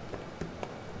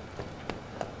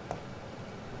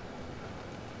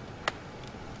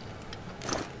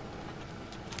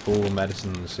 Full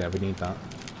medicines, yeah, we need that.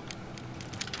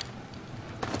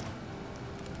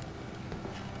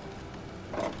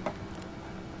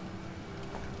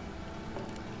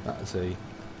 That is a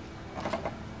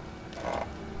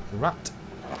rat.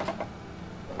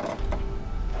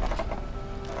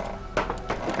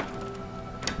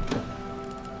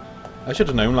 I should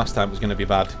have known last time it was going to be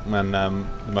bad when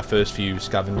my first few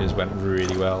scavengers went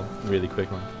really well, really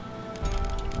quickly.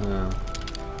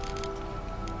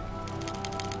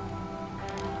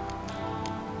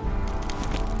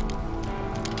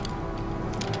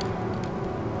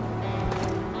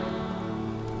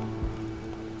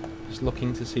 Just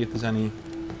looking to see if there's any...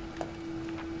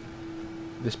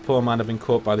 This poor man had been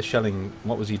caught by the shelling.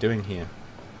 What was he doing here?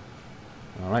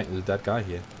 Alright, there's a dead guy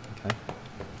here. Okay.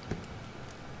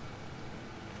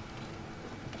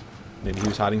 Maybe he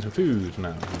was hiding some food.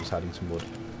 No, he was hiding some wood.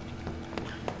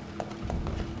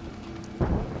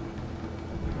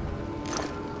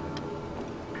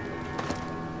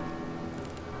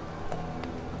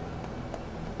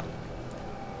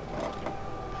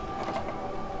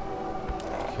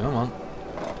 Come on.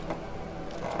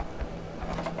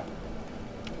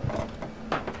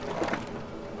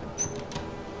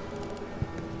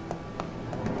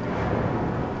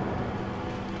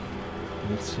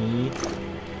 Let's see.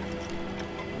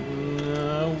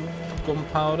 No,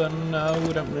 gunpowder, no,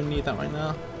 we don't really need that right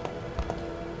now.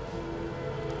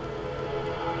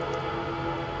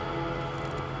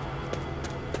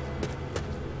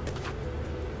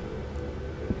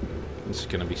 This is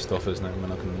going to be stuff, isn't it? We're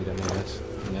not going to need any of this.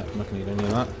 Yeah, I'm not going to need any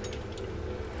of that.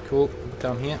 Cool,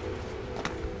 down here.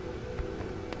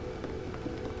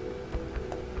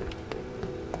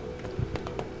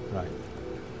 Right.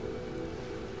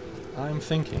 I'm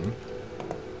thinking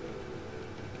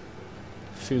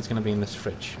food's going to be in this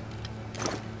fridge.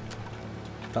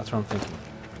 That's what I'm thinking.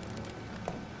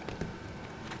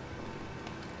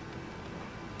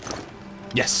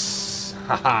 Yes!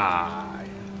 Haha!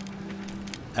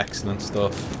 Excellent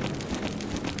stuff.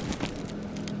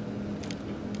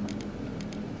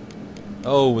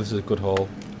 Oh, this is a good haul.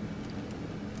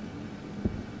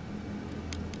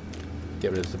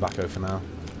 Get rid of the tobacco for now.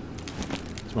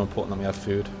 It's more important that we have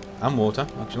food. And water,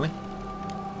 actually.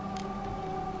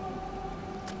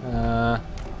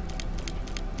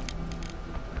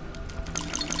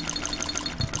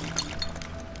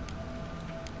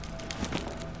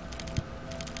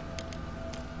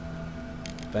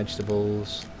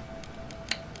 Vegetables.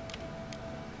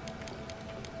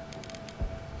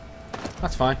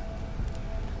 That's fine.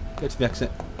 Go to the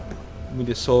exit. We need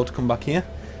a sword, come back here.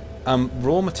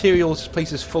 Raw materials, this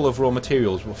place is full of raw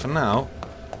materials. Well, for now,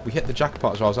 we hit the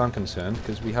jackpot as far as I'm concerned,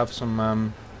 because we have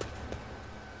some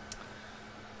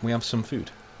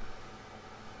food.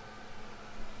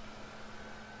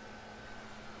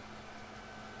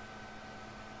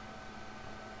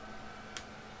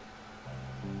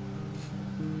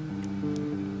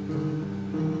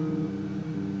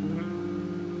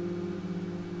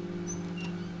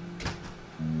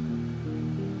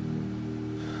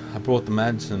 I brought the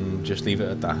meds and just leave it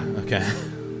at that. Okay.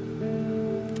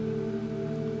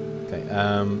 Okay,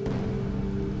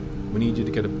 we need you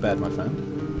to go to bed, my friend.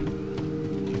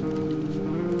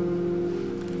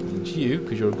 And you,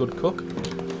 because you're a good cook,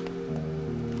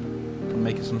 can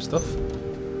make us some stuff.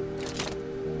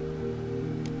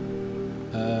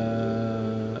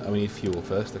 We need fuel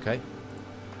first, okay.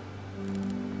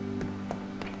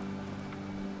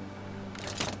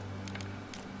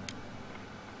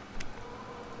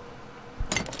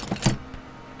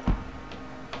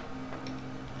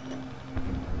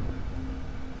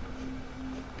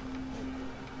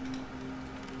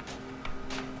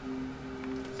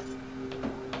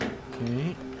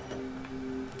 Okay.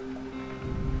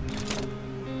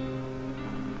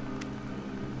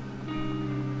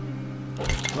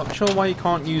 Not sure why you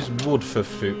can't use wood for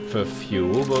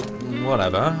fuel, but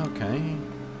whatever. Okay.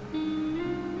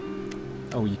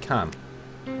 Oh, you can.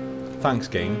 Thanks,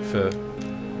 game, for.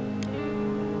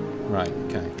 Right.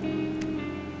 Okay.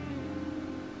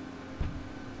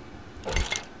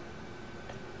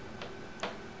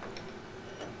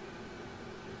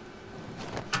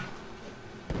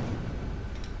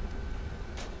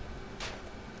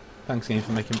 Thanks, game,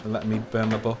 for letting me burn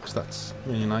my books. That's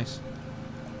really nice.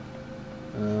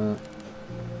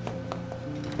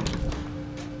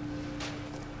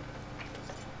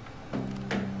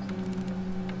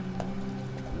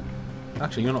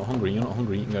 Actually, you're not hungry. You're not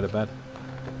hungry. You can go to bed.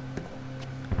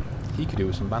 He could do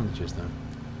with some bandages, though.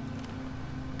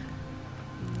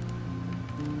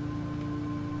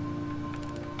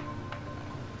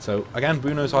 So again,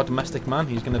 Bruno's our domestic man.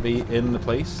 He's going to be in the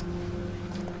place,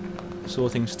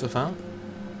 sorting stuff out.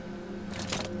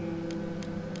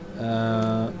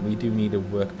 We do need a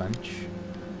workbench.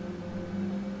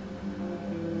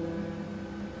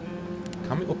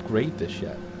 Can we upgrade this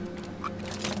yet?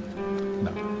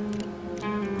 No.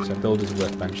 So build us a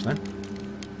workbench then.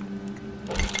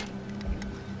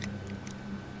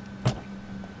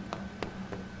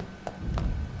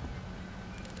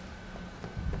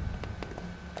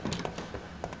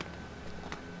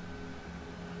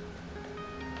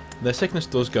 Their sickness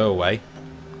does go away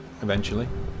eventually.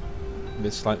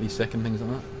 They're slightly sick and things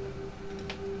like that.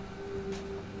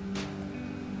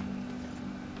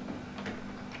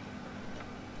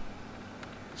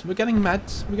 So we're getting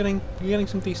meds. We're getting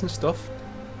some decent stuff.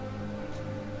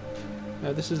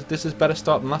 Yeah, this is better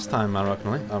start than last time,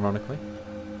 ironically.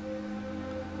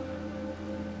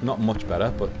 Not much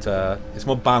better, but it's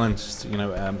more balanced. You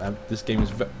know, this game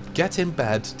is. Get in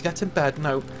bed. Get in bed.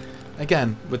 No,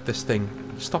 again with this thing.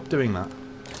 Stop doing that.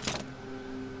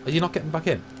 Are you not getting back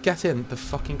in? Get in the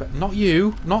fucking bed. Not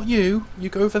you. Not you. You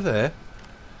go over there.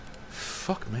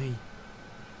 Fuck me.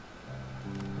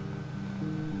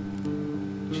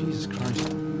 Jesus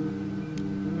Christ.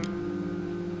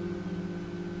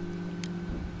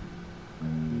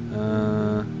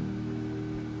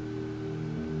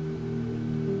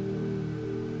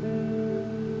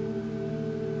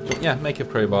 Yeah, make a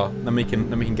crowbar. Then we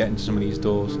can get into some of these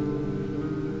doors.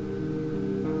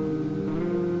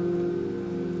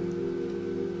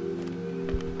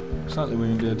 Slightly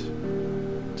wounded,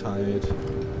 tired.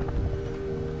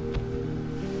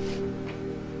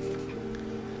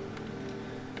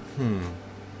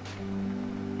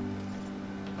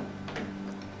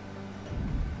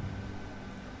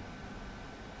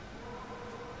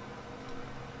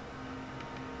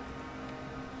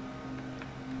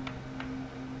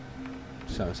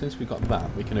 So, since we got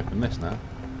that, we can open this now.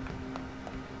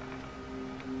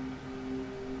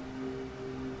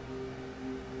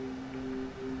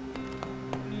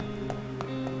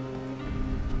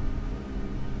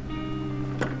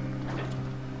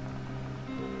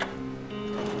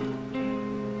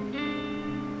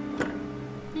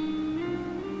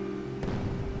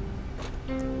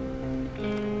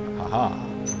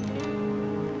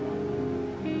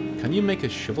 Can you make a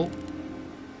shovel? Do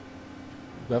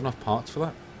we have enough parts for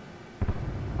that?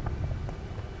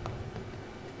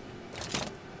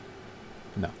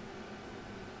 No.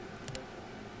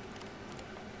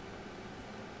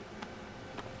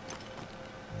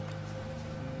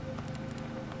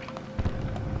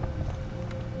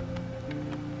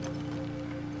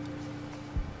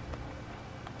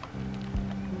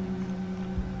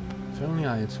 If only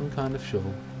I had some kind of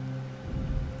shovel.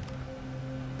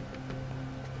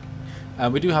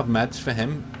 We do have meds for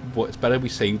him, but it's better we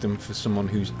save them for someone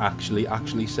who's actually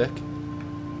sick.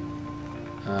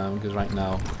 Because right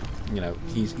now, you know,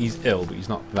 he's ill, but he's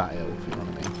not that ill, if you know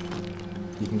what I mean.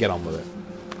 You can get on with it.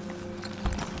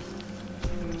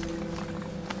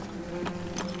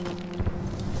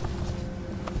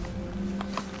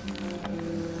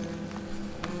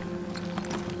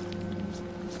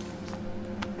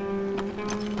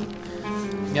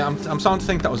 Yeah, I'm starting to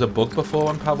think that was a bug before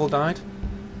when Pavel died.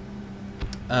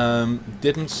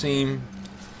 Didn't seem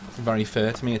very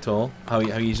fair to me at all. How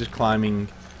he's just climbing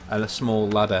a small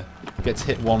ladder, gets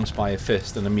hit once by a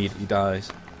fist and immediately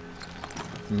dies.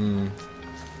 I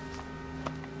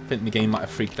think the game might have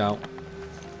freaked out.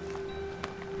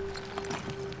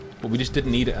 But we just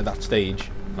didn't need it at that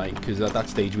stage. Like, because at that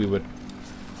stage we were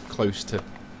close to...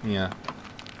 yeah.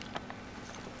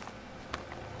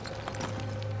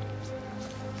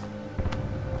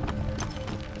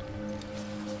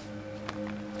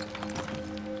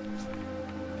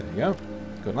 There you go.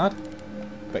 Good lad.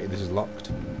 Bet you this is locked.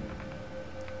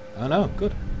 Oh no,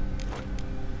 good.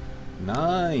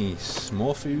 Nice.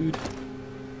 More food.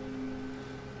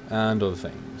 And other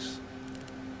things.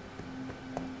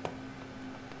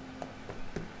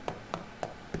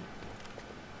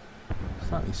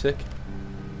 Slightly sick.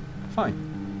 Fine.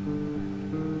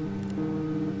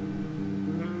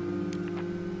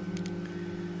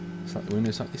 Slightly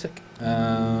wounded, slightly sick. You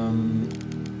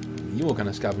are going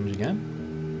to scavenge again.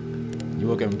 You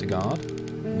are going to guard.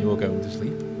 You are going to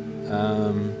sleep.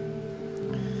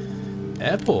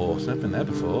 Airport. I've been there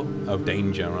before. Oh,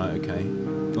 danger. Right, okay.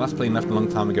 The last plane left a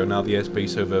long time ago. Now the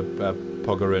airspace over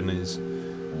Pogorin is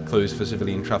closed for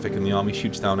civilian traffic and the army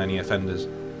shoots down any offenders.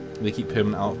 They keep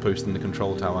permanent outposts in the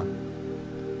control tower.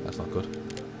 That's not good.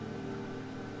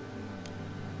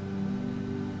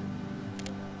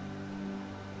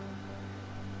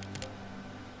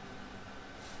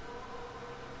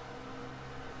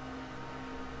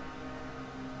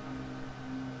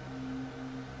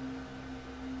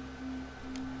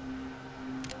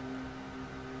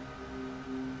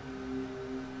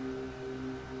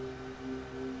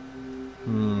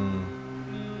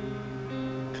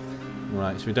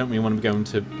 Right, so we don't really want to be going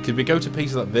to... because we go to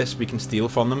places like this, we can steal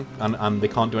from them, and they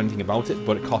can't do anything about it,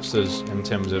 but it costs us in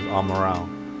terms of our morale.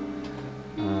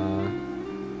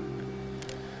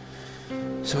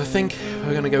 So I think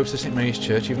we're going to go to St. Mary's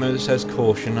Church, even though it says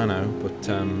caution, I know, but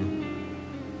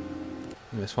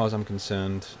as far as I'm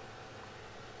concerned,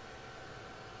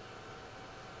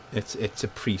 it's a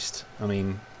priest, I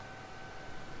mean,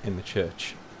 in the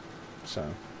church, so...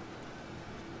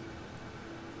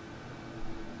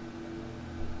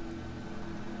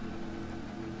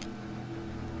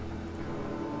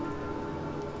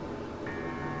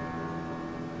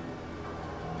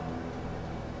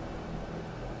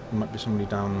 There might be somebody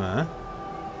down there.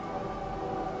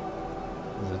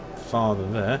 There's a father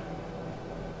there.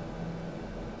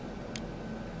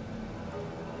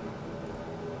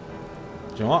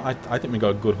 Do you know what? I think we got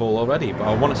a good haul already, but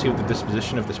I want to see what the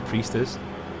disposition of this priest is.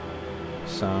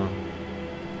 So...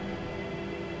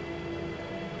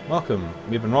 welcome.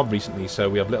 We've been robbed recently, so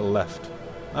we have little left.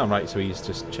 Oh, right, so he's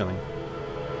just chilling.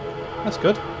 That's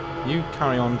good. You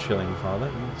carry on chilling, father.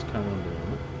 You just carry on doing it.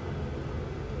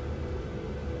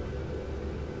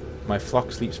 My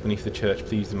flock sleeps beneath the church.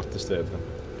 Please do not disturb them.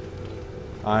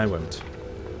 I won't.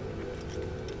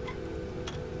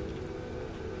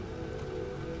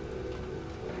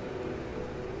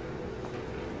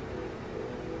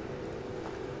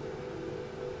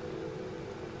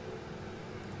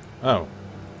 Oh.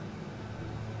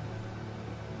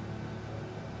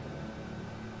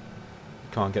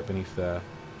 Can't get beneath there.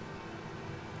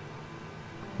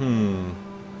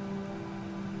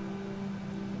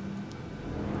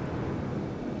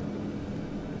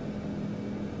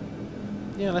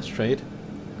 Yeah, let's trade.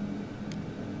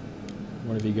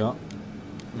 What have you got?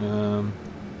 Yeah,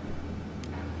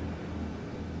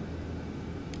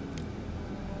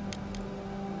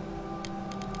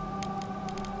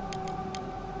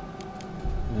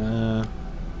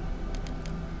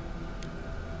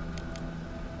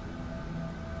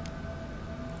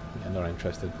 not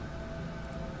interested.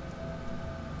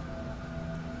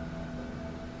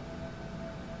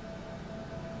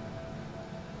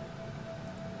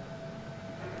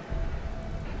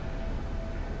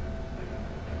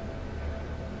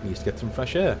 Needs to get some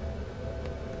fresh air.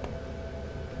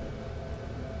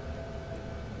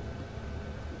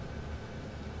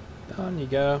 Down you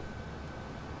go.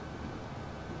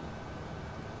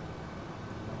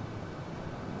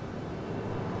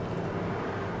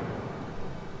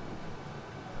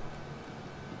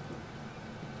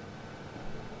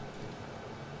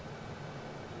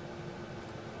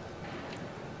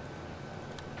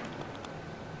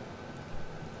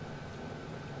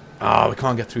 Ah, we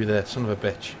can't get through there, son of a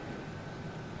bitch.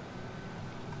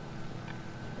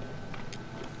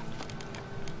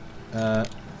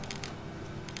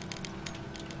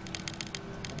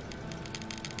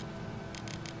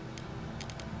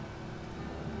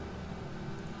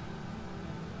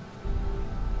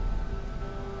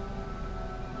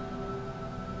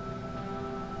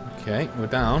 Okay, we're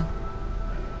down.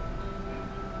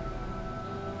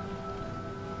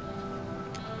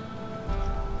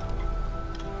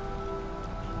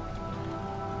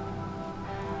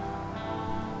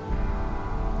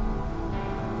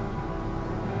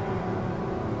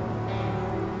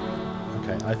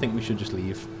 Okay, I think we should just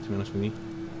leave, to be honest with you.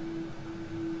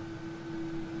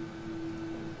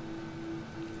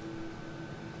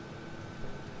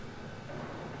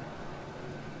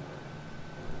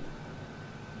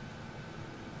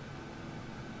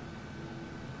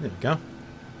 There we go.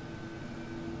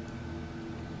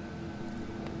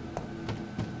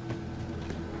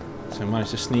 So I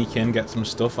managed to sneak in, get some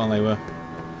stuff while they were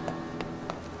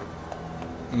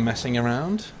messing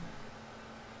around.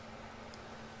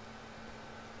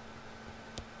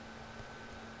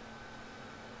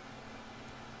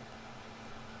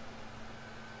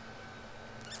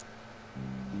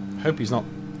 I hope he's not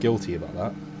guilty about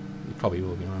that. He probably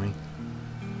will be, won't he?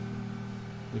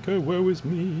 Like, oh, woe is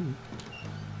me.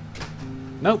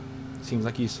 Nope. Seems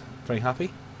like he's very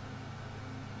happy.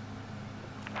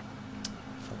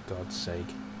 For God's sake.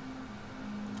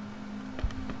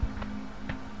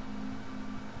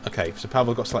 Okay, so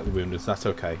Pavel got slightly wounded, so that's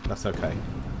okay. That's okay.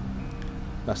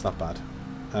 That's not bad.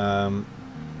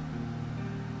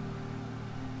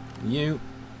 You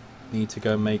need to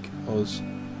go make us...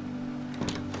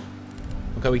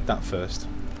 We'll go eat that first.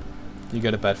 You go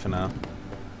to bed for now.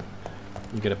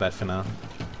 You go to bed for now.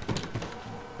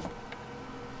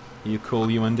 You cool,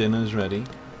 you and dinner's ready.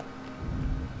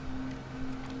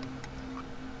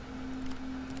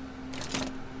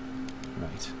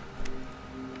 Right.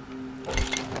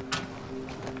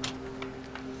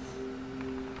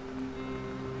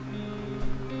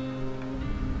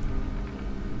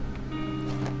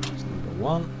 That's number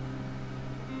 1.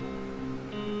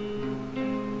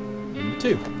 Number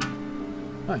 2.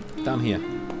 Right, down here.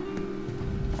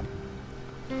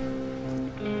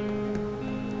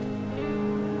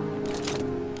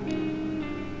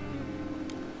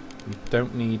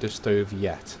 Don't need a stove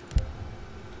yet.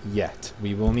 Yet.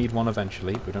 We will need one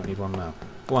eventually, but we don't need one now.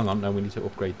 Oh, hang on, no, we need to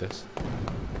upgrade this.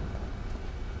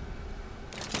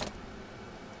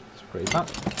 Let's upgrade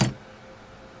that.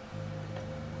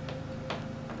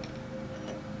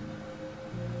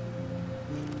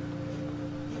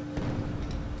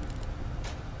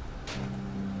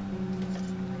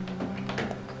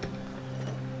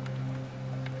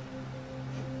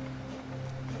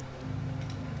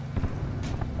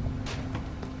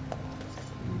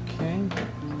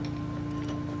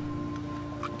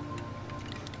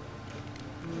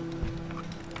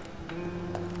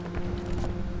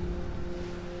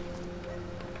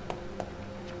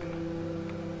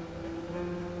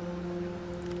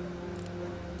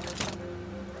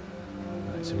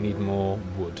 So we need more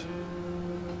wood.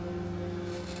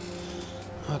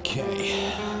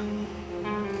 Okay.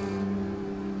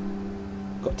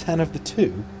 Got 10 of the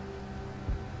 2?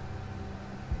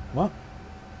 What?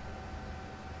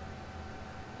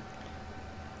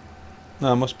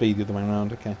 No, it must be the other way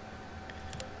around, okay.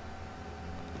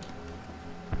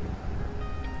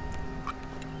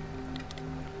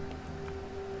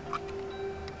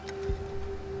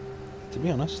 To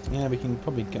be honest, yeah, we can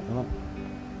probably get that.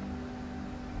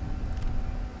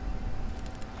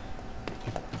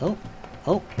 Oh,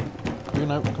 oh, you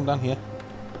know, come down here.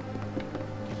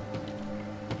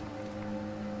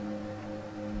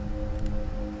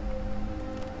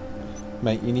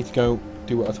 Mate, you need to go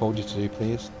do what I told you to do,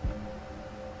 please.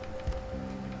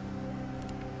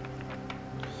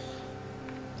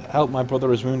 Help, my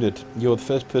brother is wounded. You're the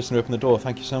first person to open the door.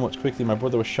 Thank you so much. Quickly, my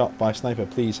brother was shot by a sniper.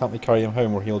 Please help me carry him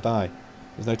home or he'll die.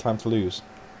 There's no time to lose.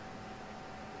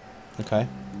 Okay.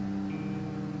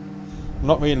 I'm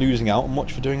not really losing out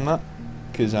much for doing that,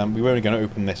 because we were only going to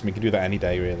open this and we can do that any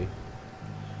day, really.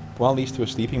 But while these two are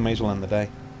sleeping, may as well end the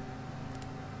day.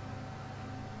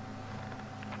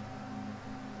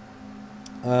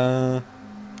 You're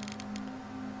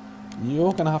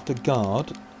going to have to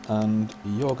guard, and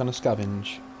you're going to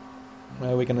scavenge.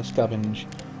 Where are we going to scavenge?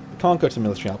 We can't go to the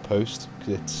military outpost,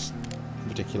 because it's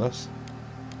ridiculous.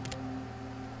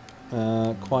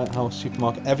 Quiet house,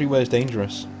 supermarket. Everywhere's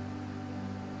dangerous.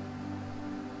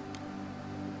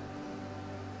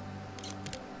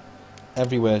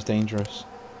 Everywhere's dangerous.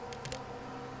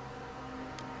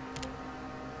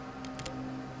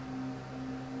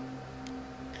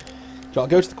 So I'll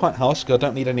go to the quiet house because I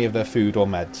don't need any of their food or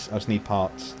meds. I just need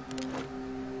parts.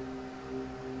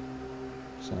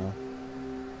 So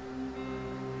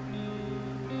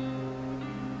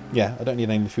yeah, I don't need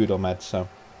any food or meds, so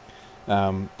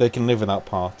they can live without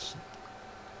parts.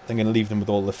 I'm going to leave them with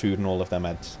all the food and all of their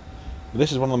meds. But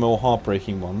this is one of the more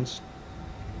heartbreaking ones.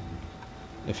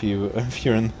 If you're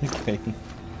in the game,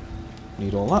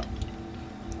 need all that.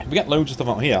 If we get loads of stuff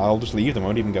out here, I'll just leave them. I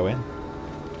won't even go in.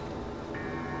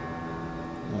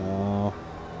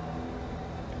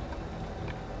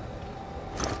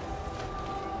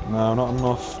 No, not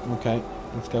enough. Okay,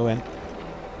 let's go in.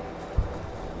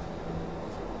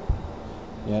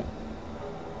 Yeah.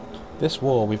 This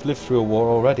war, we've lived through a war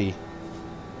already.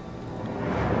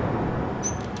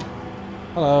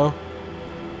 Hello.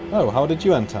 Oh, how did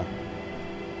you enter?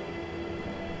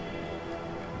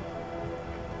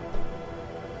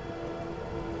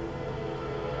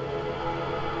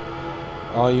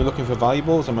 Are you looking for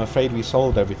valuables? I'm afraid we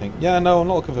sold everything. Yeah, no, I'm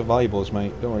not looking for valuables,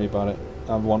 mate. Don't worry about it.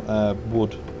 I want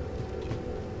wood.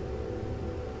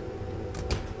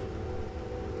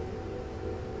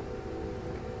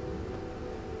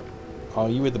 Are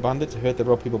you with the bandits? I heard they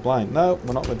rob people blind. No,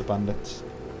 we're not with the bandits.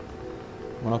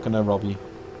 We're not going to rob you.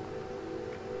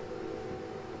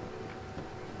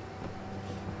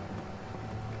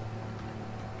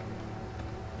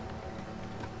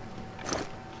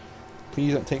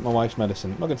 Please don't take my wife's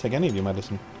medicine. I'm not going to take any of your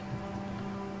medicine.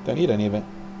 Don't need any of it.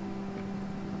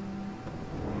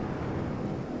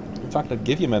 In fact, I'd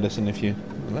give you medicine if you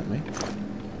let me.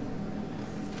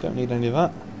 Don't need any of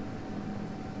that.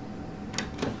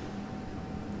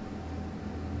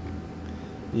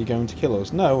 Are you going to kill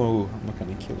us? No, I'm not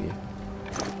going to kill you.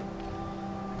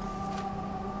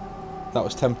 That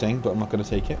was tempting, but I'm not going to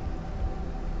take it.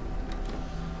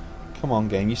 Come on,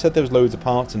 game. You said there was loads of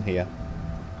parts in here.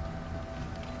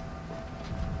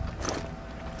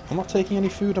 I'm not taking any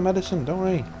food or medicine, don't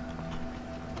worry.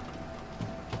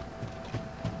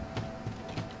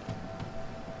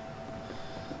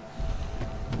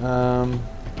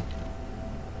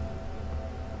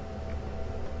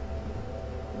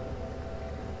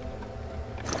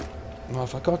 Oh,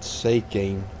 for God's sake,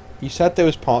 game. You said there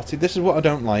was parts. This is what I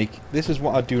don't like. This is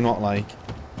what I do not like.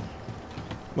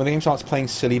 When the game starts playing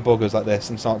silly buggers like this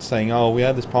and starts saying, oh,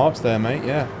 yeah, there's parts there, mate,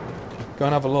 yeah. Go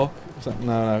and have a look. Like,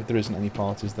 no, there isn't any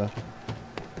parts, is there?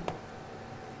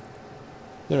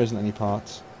 There isn't any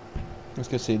parts. Let's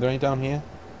go see. Are there any down here?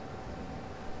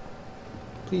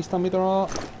 Please tell me there are.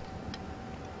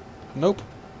 Nope.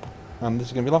 And this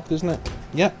is going to be locked, isn't it?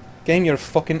 Yeah. Game, you're a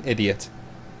fucking idiot.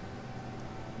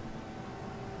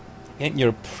 Game, you're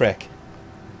a prick.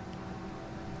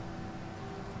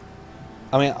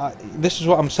 I mean, this is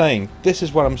what I'm saying. This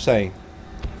is what I'm saying.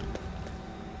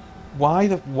 Why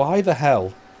the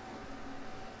hell?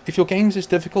 If your game's is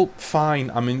difficult, fine,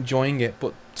 I'm enjoying it,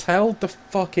 but tell the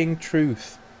fucking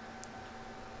truth.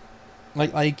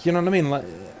 Like, you know what I mean? Like,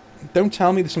 don't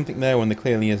tell me there's something there when there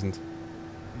clearly isn't.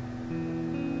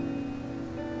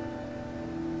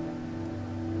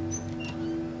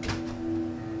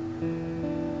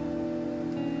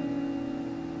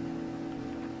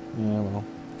 Yeah, well.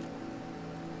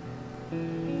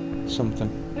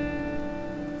 Something.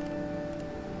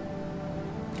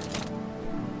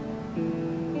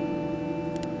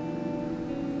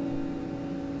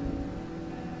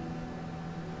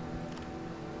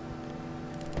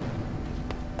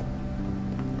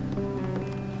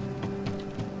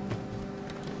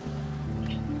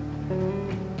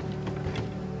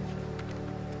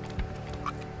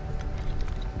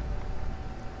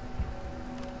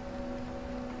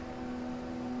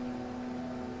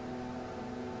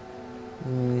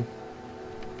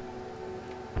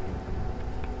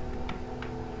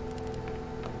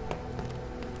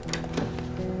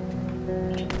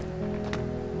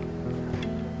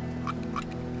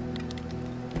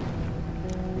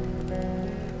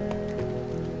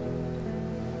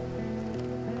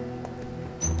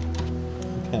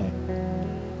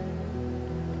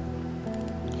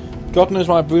 God knows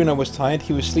why Bruno was tired.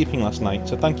 He was sleeping last night.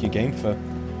 So thank you, game, for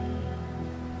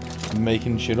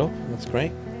making shit up. That's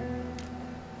great.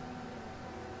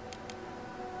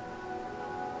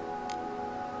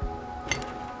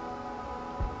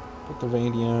 Put the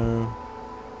radio.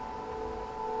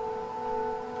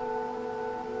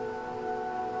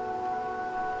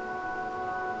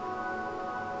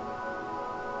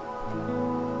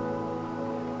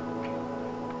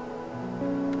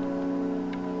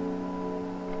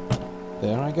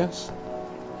 There, I guess.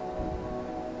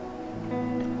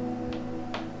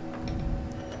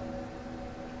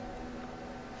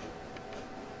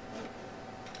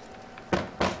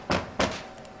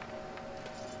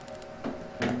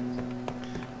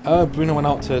 Bruno went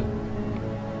out to...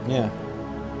 Yeah.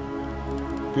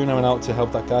 Bruno went out to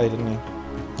help that guy, didn't he?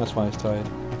 That's why he's tired.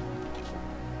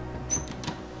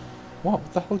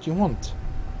 What the hell do you want?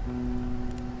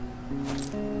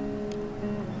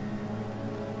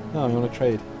 Oh, you want to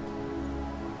trade?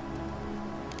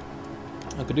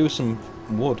 I could do with some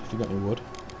wood, if you got any wood.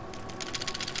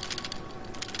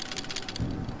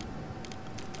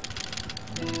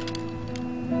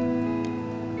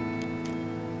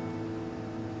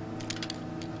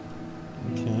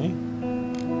 Okay.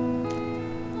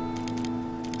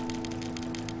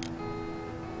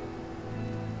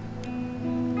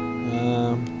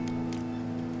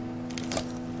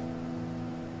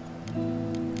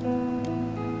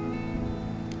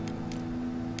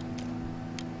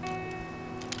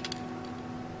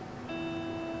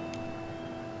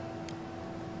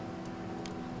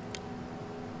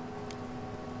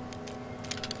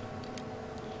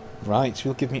 Right, so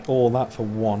you'll give me all that for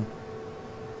one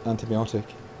antibiotic.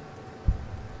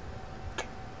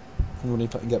 I wonder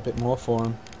if I can get a bit more for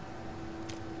him.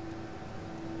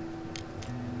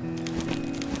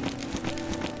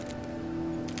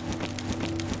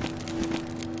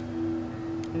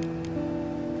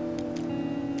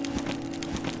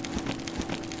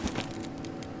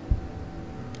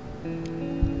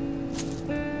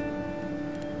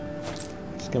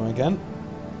 Let's go again.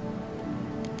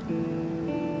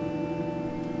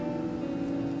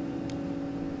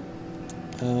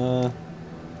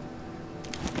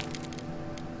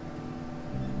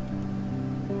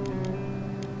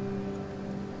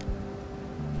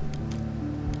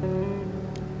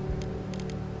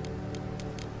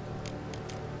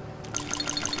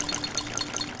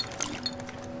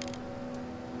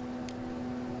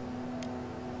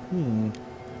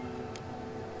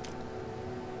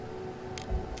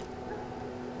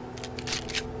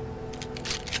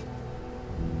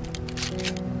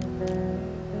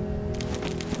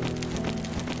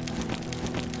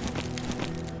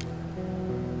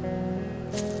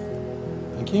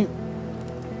 Thank you.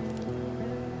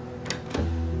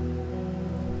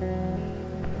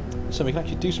 So we can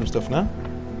actually do some stuff now.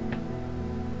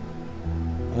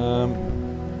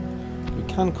 We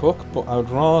can cook, but I would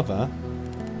rather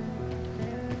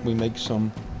we make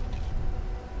some.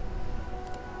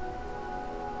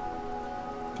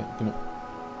 Okay,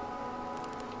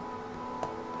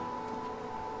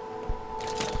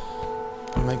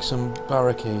 make some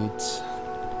barricades.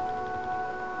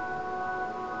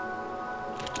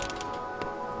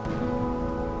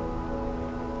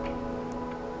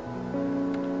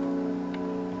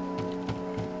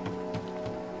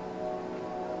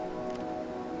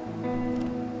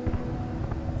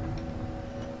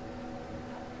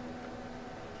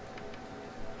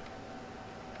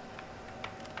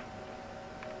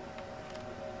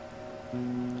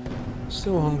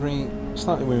 Still hungry,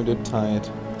 slightly wounded, tired.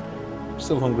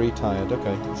 Still hungry, tired.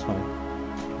 Okay, that's fine.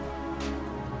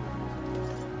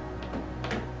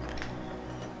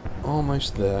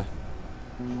 Almost there.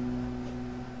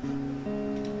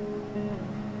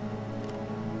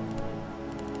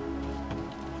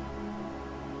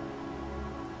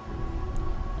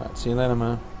 Right, see you later,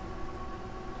 man.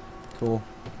 Cool.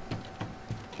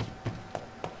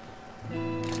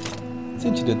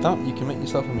 Since you did that, you can make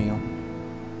yourself a meal.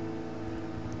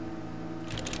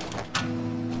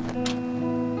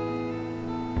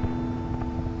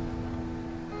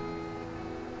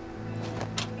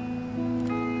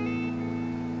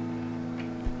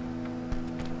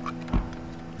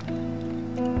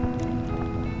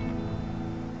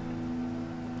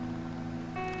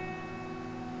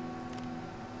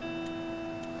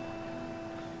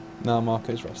 Now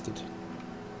Marco's rested.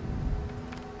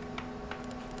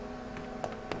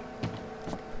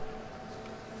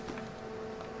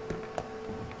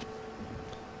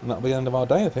 And that'll be the end of our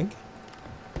day, I think.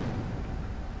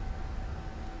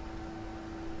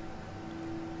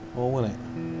 Or will it?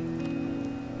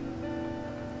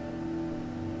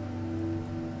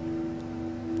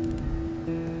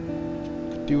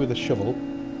 Could do with a shovel.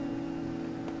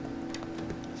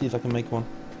 See if I can make one.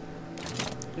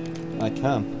 I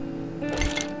can.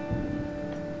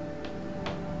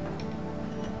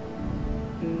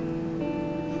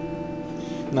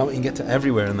 Now we can get to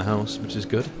everywhere in the house, which is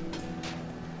good.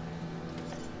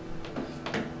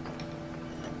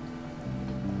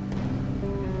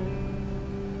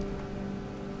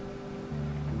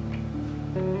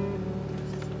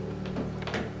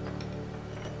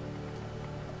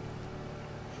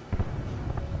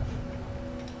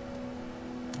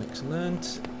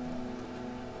 Excellent.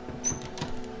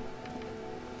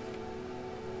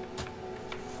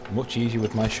 Much easier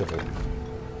with my shovel.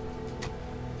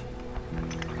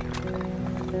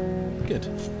 Good.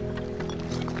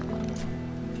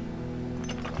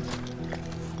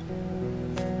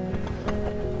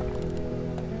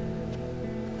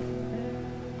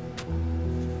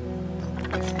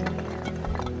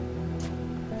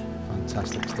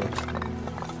 Fantastic stuff.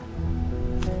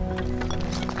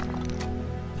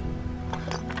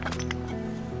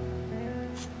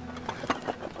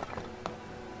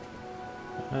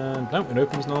 And no, it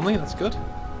opens normally, that's good.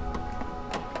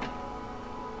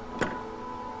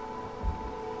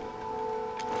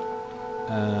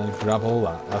 Grab all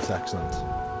that, that's excellent.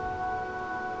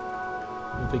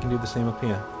 If we can do the same up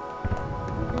here.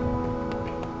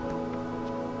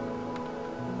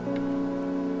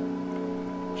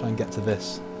 Try and get to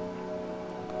this.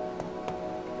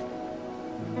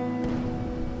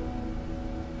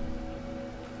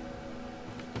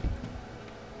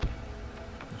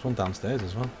 There's one downstairs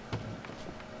as well.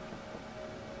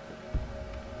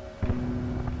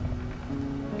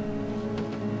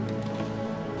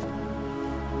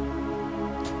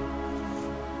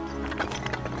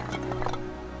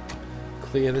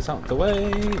 Clear this out the way.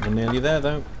 We're nearly there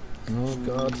though. Oh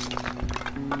god.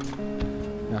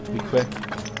 You have to be quick.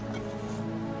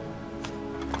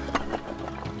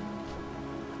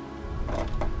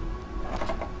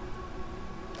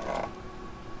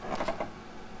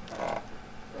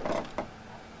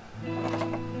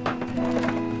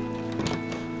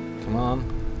 Come on.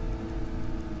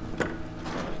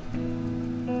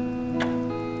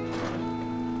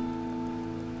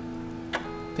 I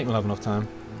think we'll have enough time.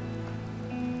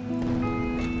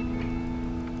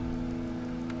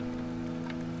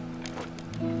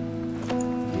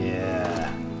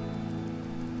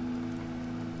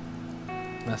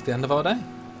 That's the end of our day.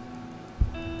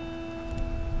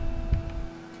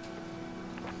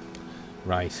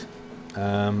 Right.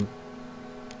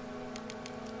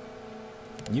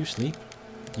 You sleep,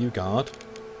 you guard,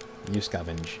 you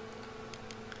scavenge.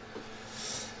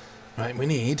 Right, we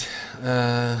need...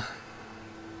 yeah,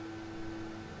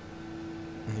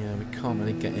 we can't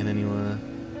really get in anywhere.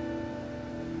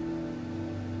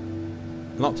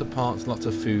 Lots of parts, lots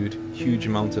of food, huge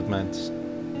amount of meds.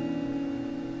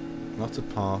 Lots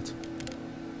of part.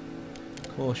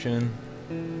 Caution.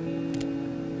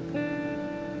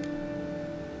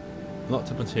 Lots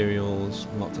of materials,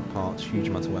 lots of parts, huge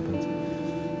amounts of weapons.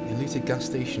 Eluded gas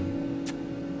station.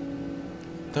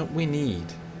 Don't we need...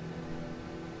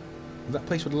 Was that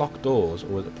place with locked doors, or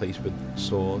was it a place with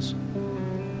saws?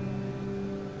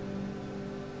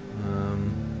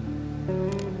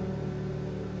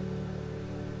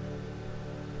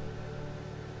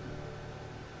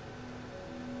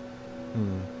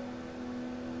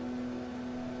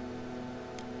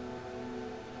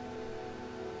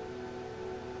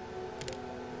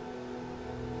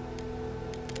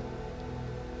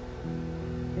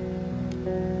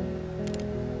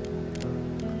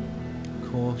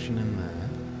 Caution in there.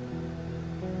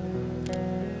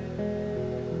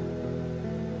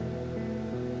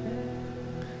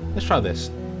 Let's try this.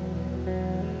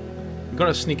 We've got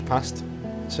to sneak past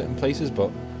certain places,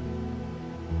 but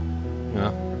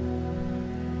yeah.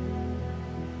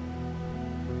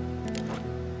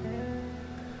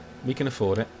 We can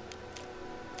afford it.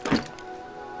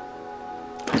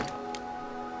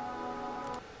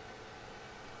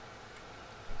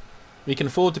 You can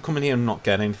afford to come in here and not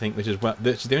get anything, which is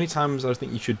the only times I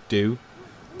think you should do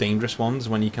dangerous ones,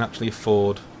 when you can actually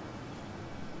afford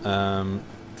to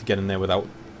get in there without,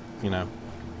 you know.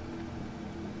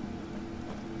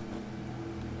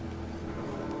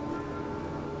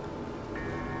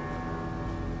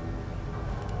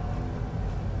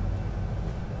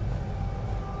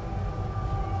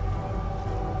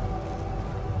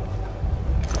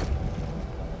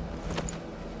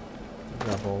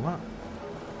 Grab all that.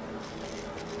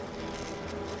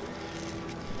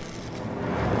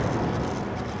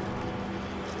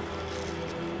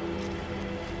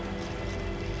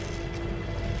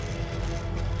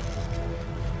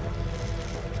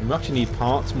 We actually need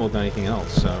parts more than anything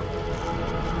else, so...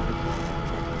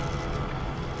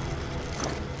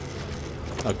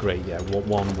 Oh great, yeah,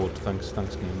 one wood, thanks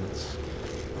game. That's...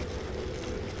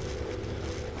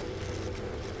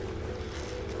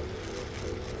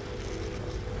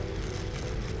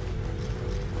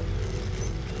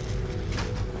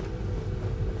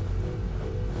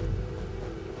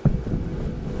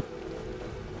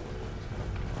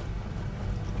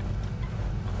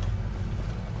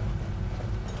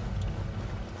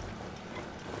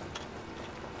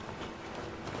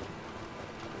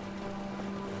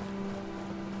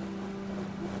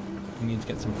 need to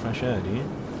get some fresh air, do you?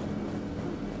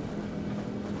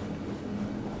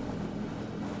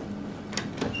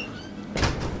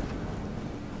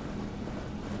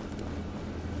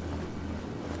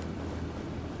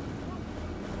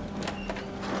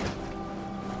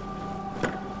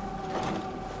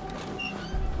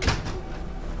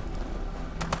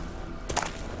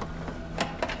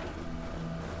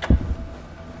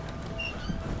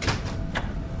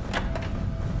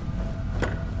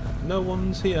 No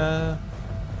one's here.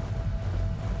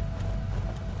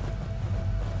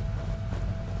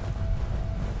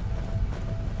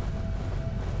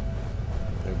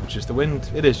 It was just the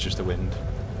wind. It is just the wind.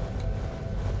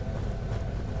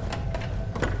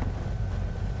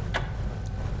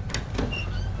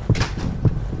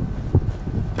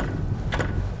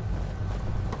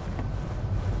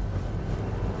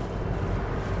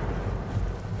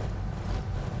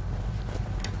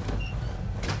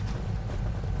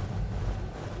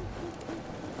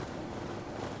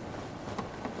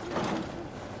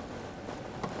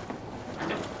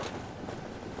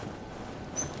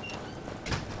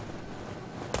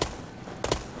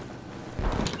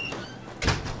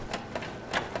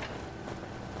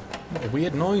 What a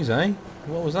weird noise, eh?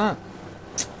 What was that?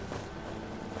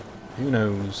 Who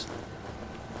knows?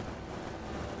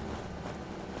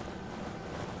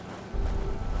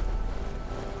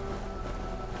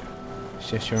 It's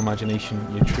just your imagination.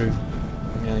 You're true.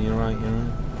 Yeah, you're right, you're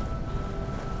right.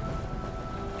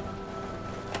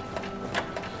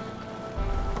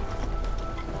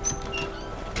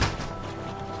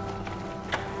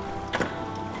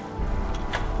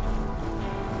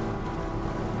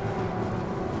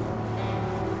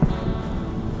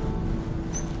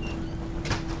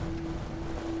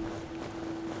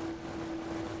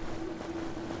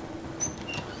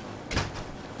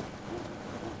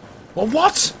 Well,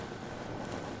 what?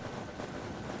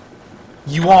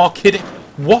 You are kidding.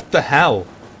 What the hell?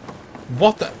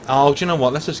 What the... Oh, do you know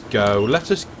what? Let's just go. Let's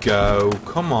just go.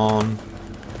 Come on.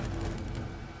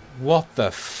 What the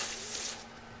f...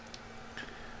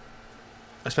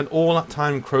 I spent all that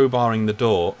time crowbarring the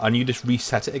door and you just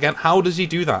reset it again? How does he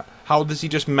do that? How does he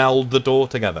just meld the door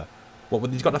together? What,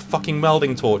 he's got a fucking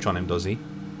welding torch on him, does he?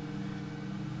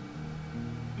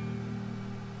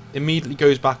 Immediately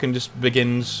goes back and just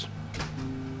begins...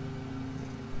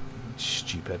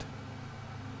 Stupid.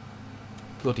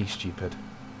 Bloody stupid.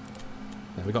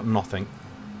 Yeah, we got nothing.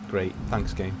 Great,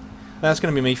 thanks game. That's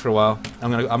going to be me for a while.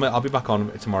 I'll be back on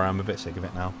tomorrow. I'm a bit sick of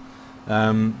it now.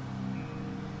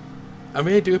 I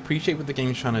really do appreciate what the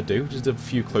game's trying to do. Just a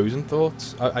few closing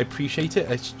thoughts. I appreciate it.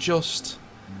 It's just,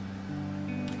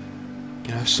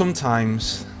 you know,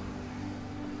 sometimes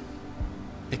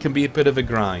it can be a bit of a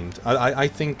grind. I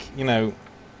think, you know,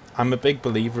 I'm a big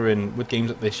believer in, with games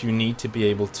like this, you need to be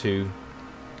able to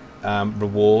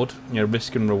reward, you know,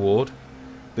 risk and reward.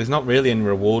 There's not really any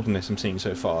reward in this I'm seeing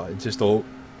so far. It's just all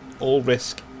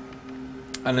risk,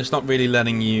 and it's not really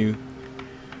letting you.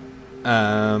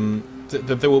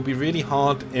 There will be really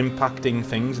hard impacting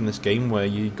things in this game where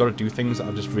you got to do things that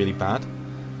are just really bad.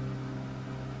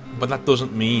 But that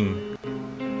doesn't mean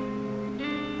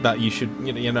that you should,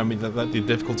 you know what I mean, that the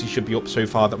difficulty should be up so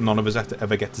far that none of us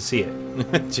ever get to see it.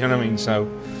 Do you know what I mean? So,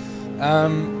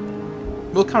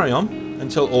 we'll carry on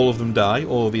until all of them die,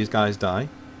 all of these guys die.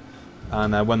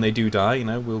 And when they do die, you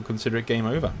know, we'll consider it game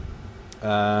over.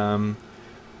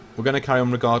 We're going to carry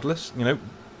on regardless, you know.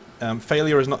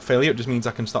 Failure is not failure, it just means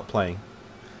I can stop playing.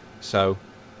 So,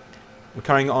 we're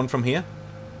carrying it on from here.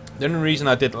 The only reason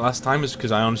I did it last time is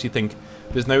because I honestly think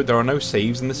there are no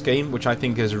saves in this game, which I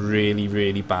think is really,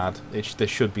 really bad. There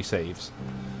should be saves.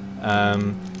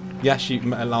 Yes, it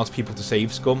allows people to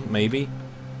save scum, maybe,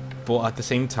 but at the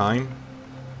same time,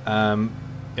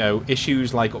 you know,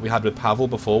 issues like what we had with Pavel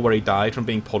before, where he died from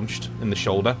being punched in the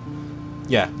shoulder.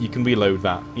 Yeah, you can reload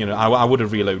that. You know, I would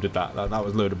have reloaded that. That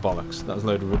was a load of bollocks.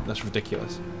 That's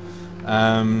ridiculous.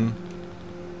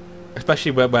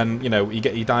 Especially when you know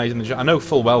he dies in the. I know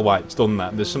full well why it's done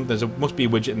that. Must be a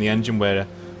widget in the engine where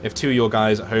if two of your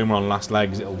guys at home are on last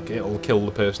legs, it'll kill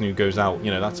the person who goes out.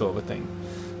 You know, that sort of a thing.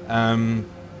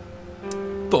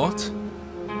 But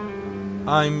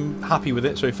I'm happy with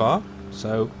it so far.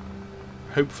 So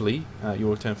hopefully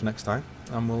you'll return for next time,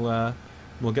 and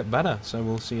we'll get better. So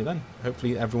we'll see you then.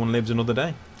 Hopefully everyone lives another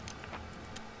day.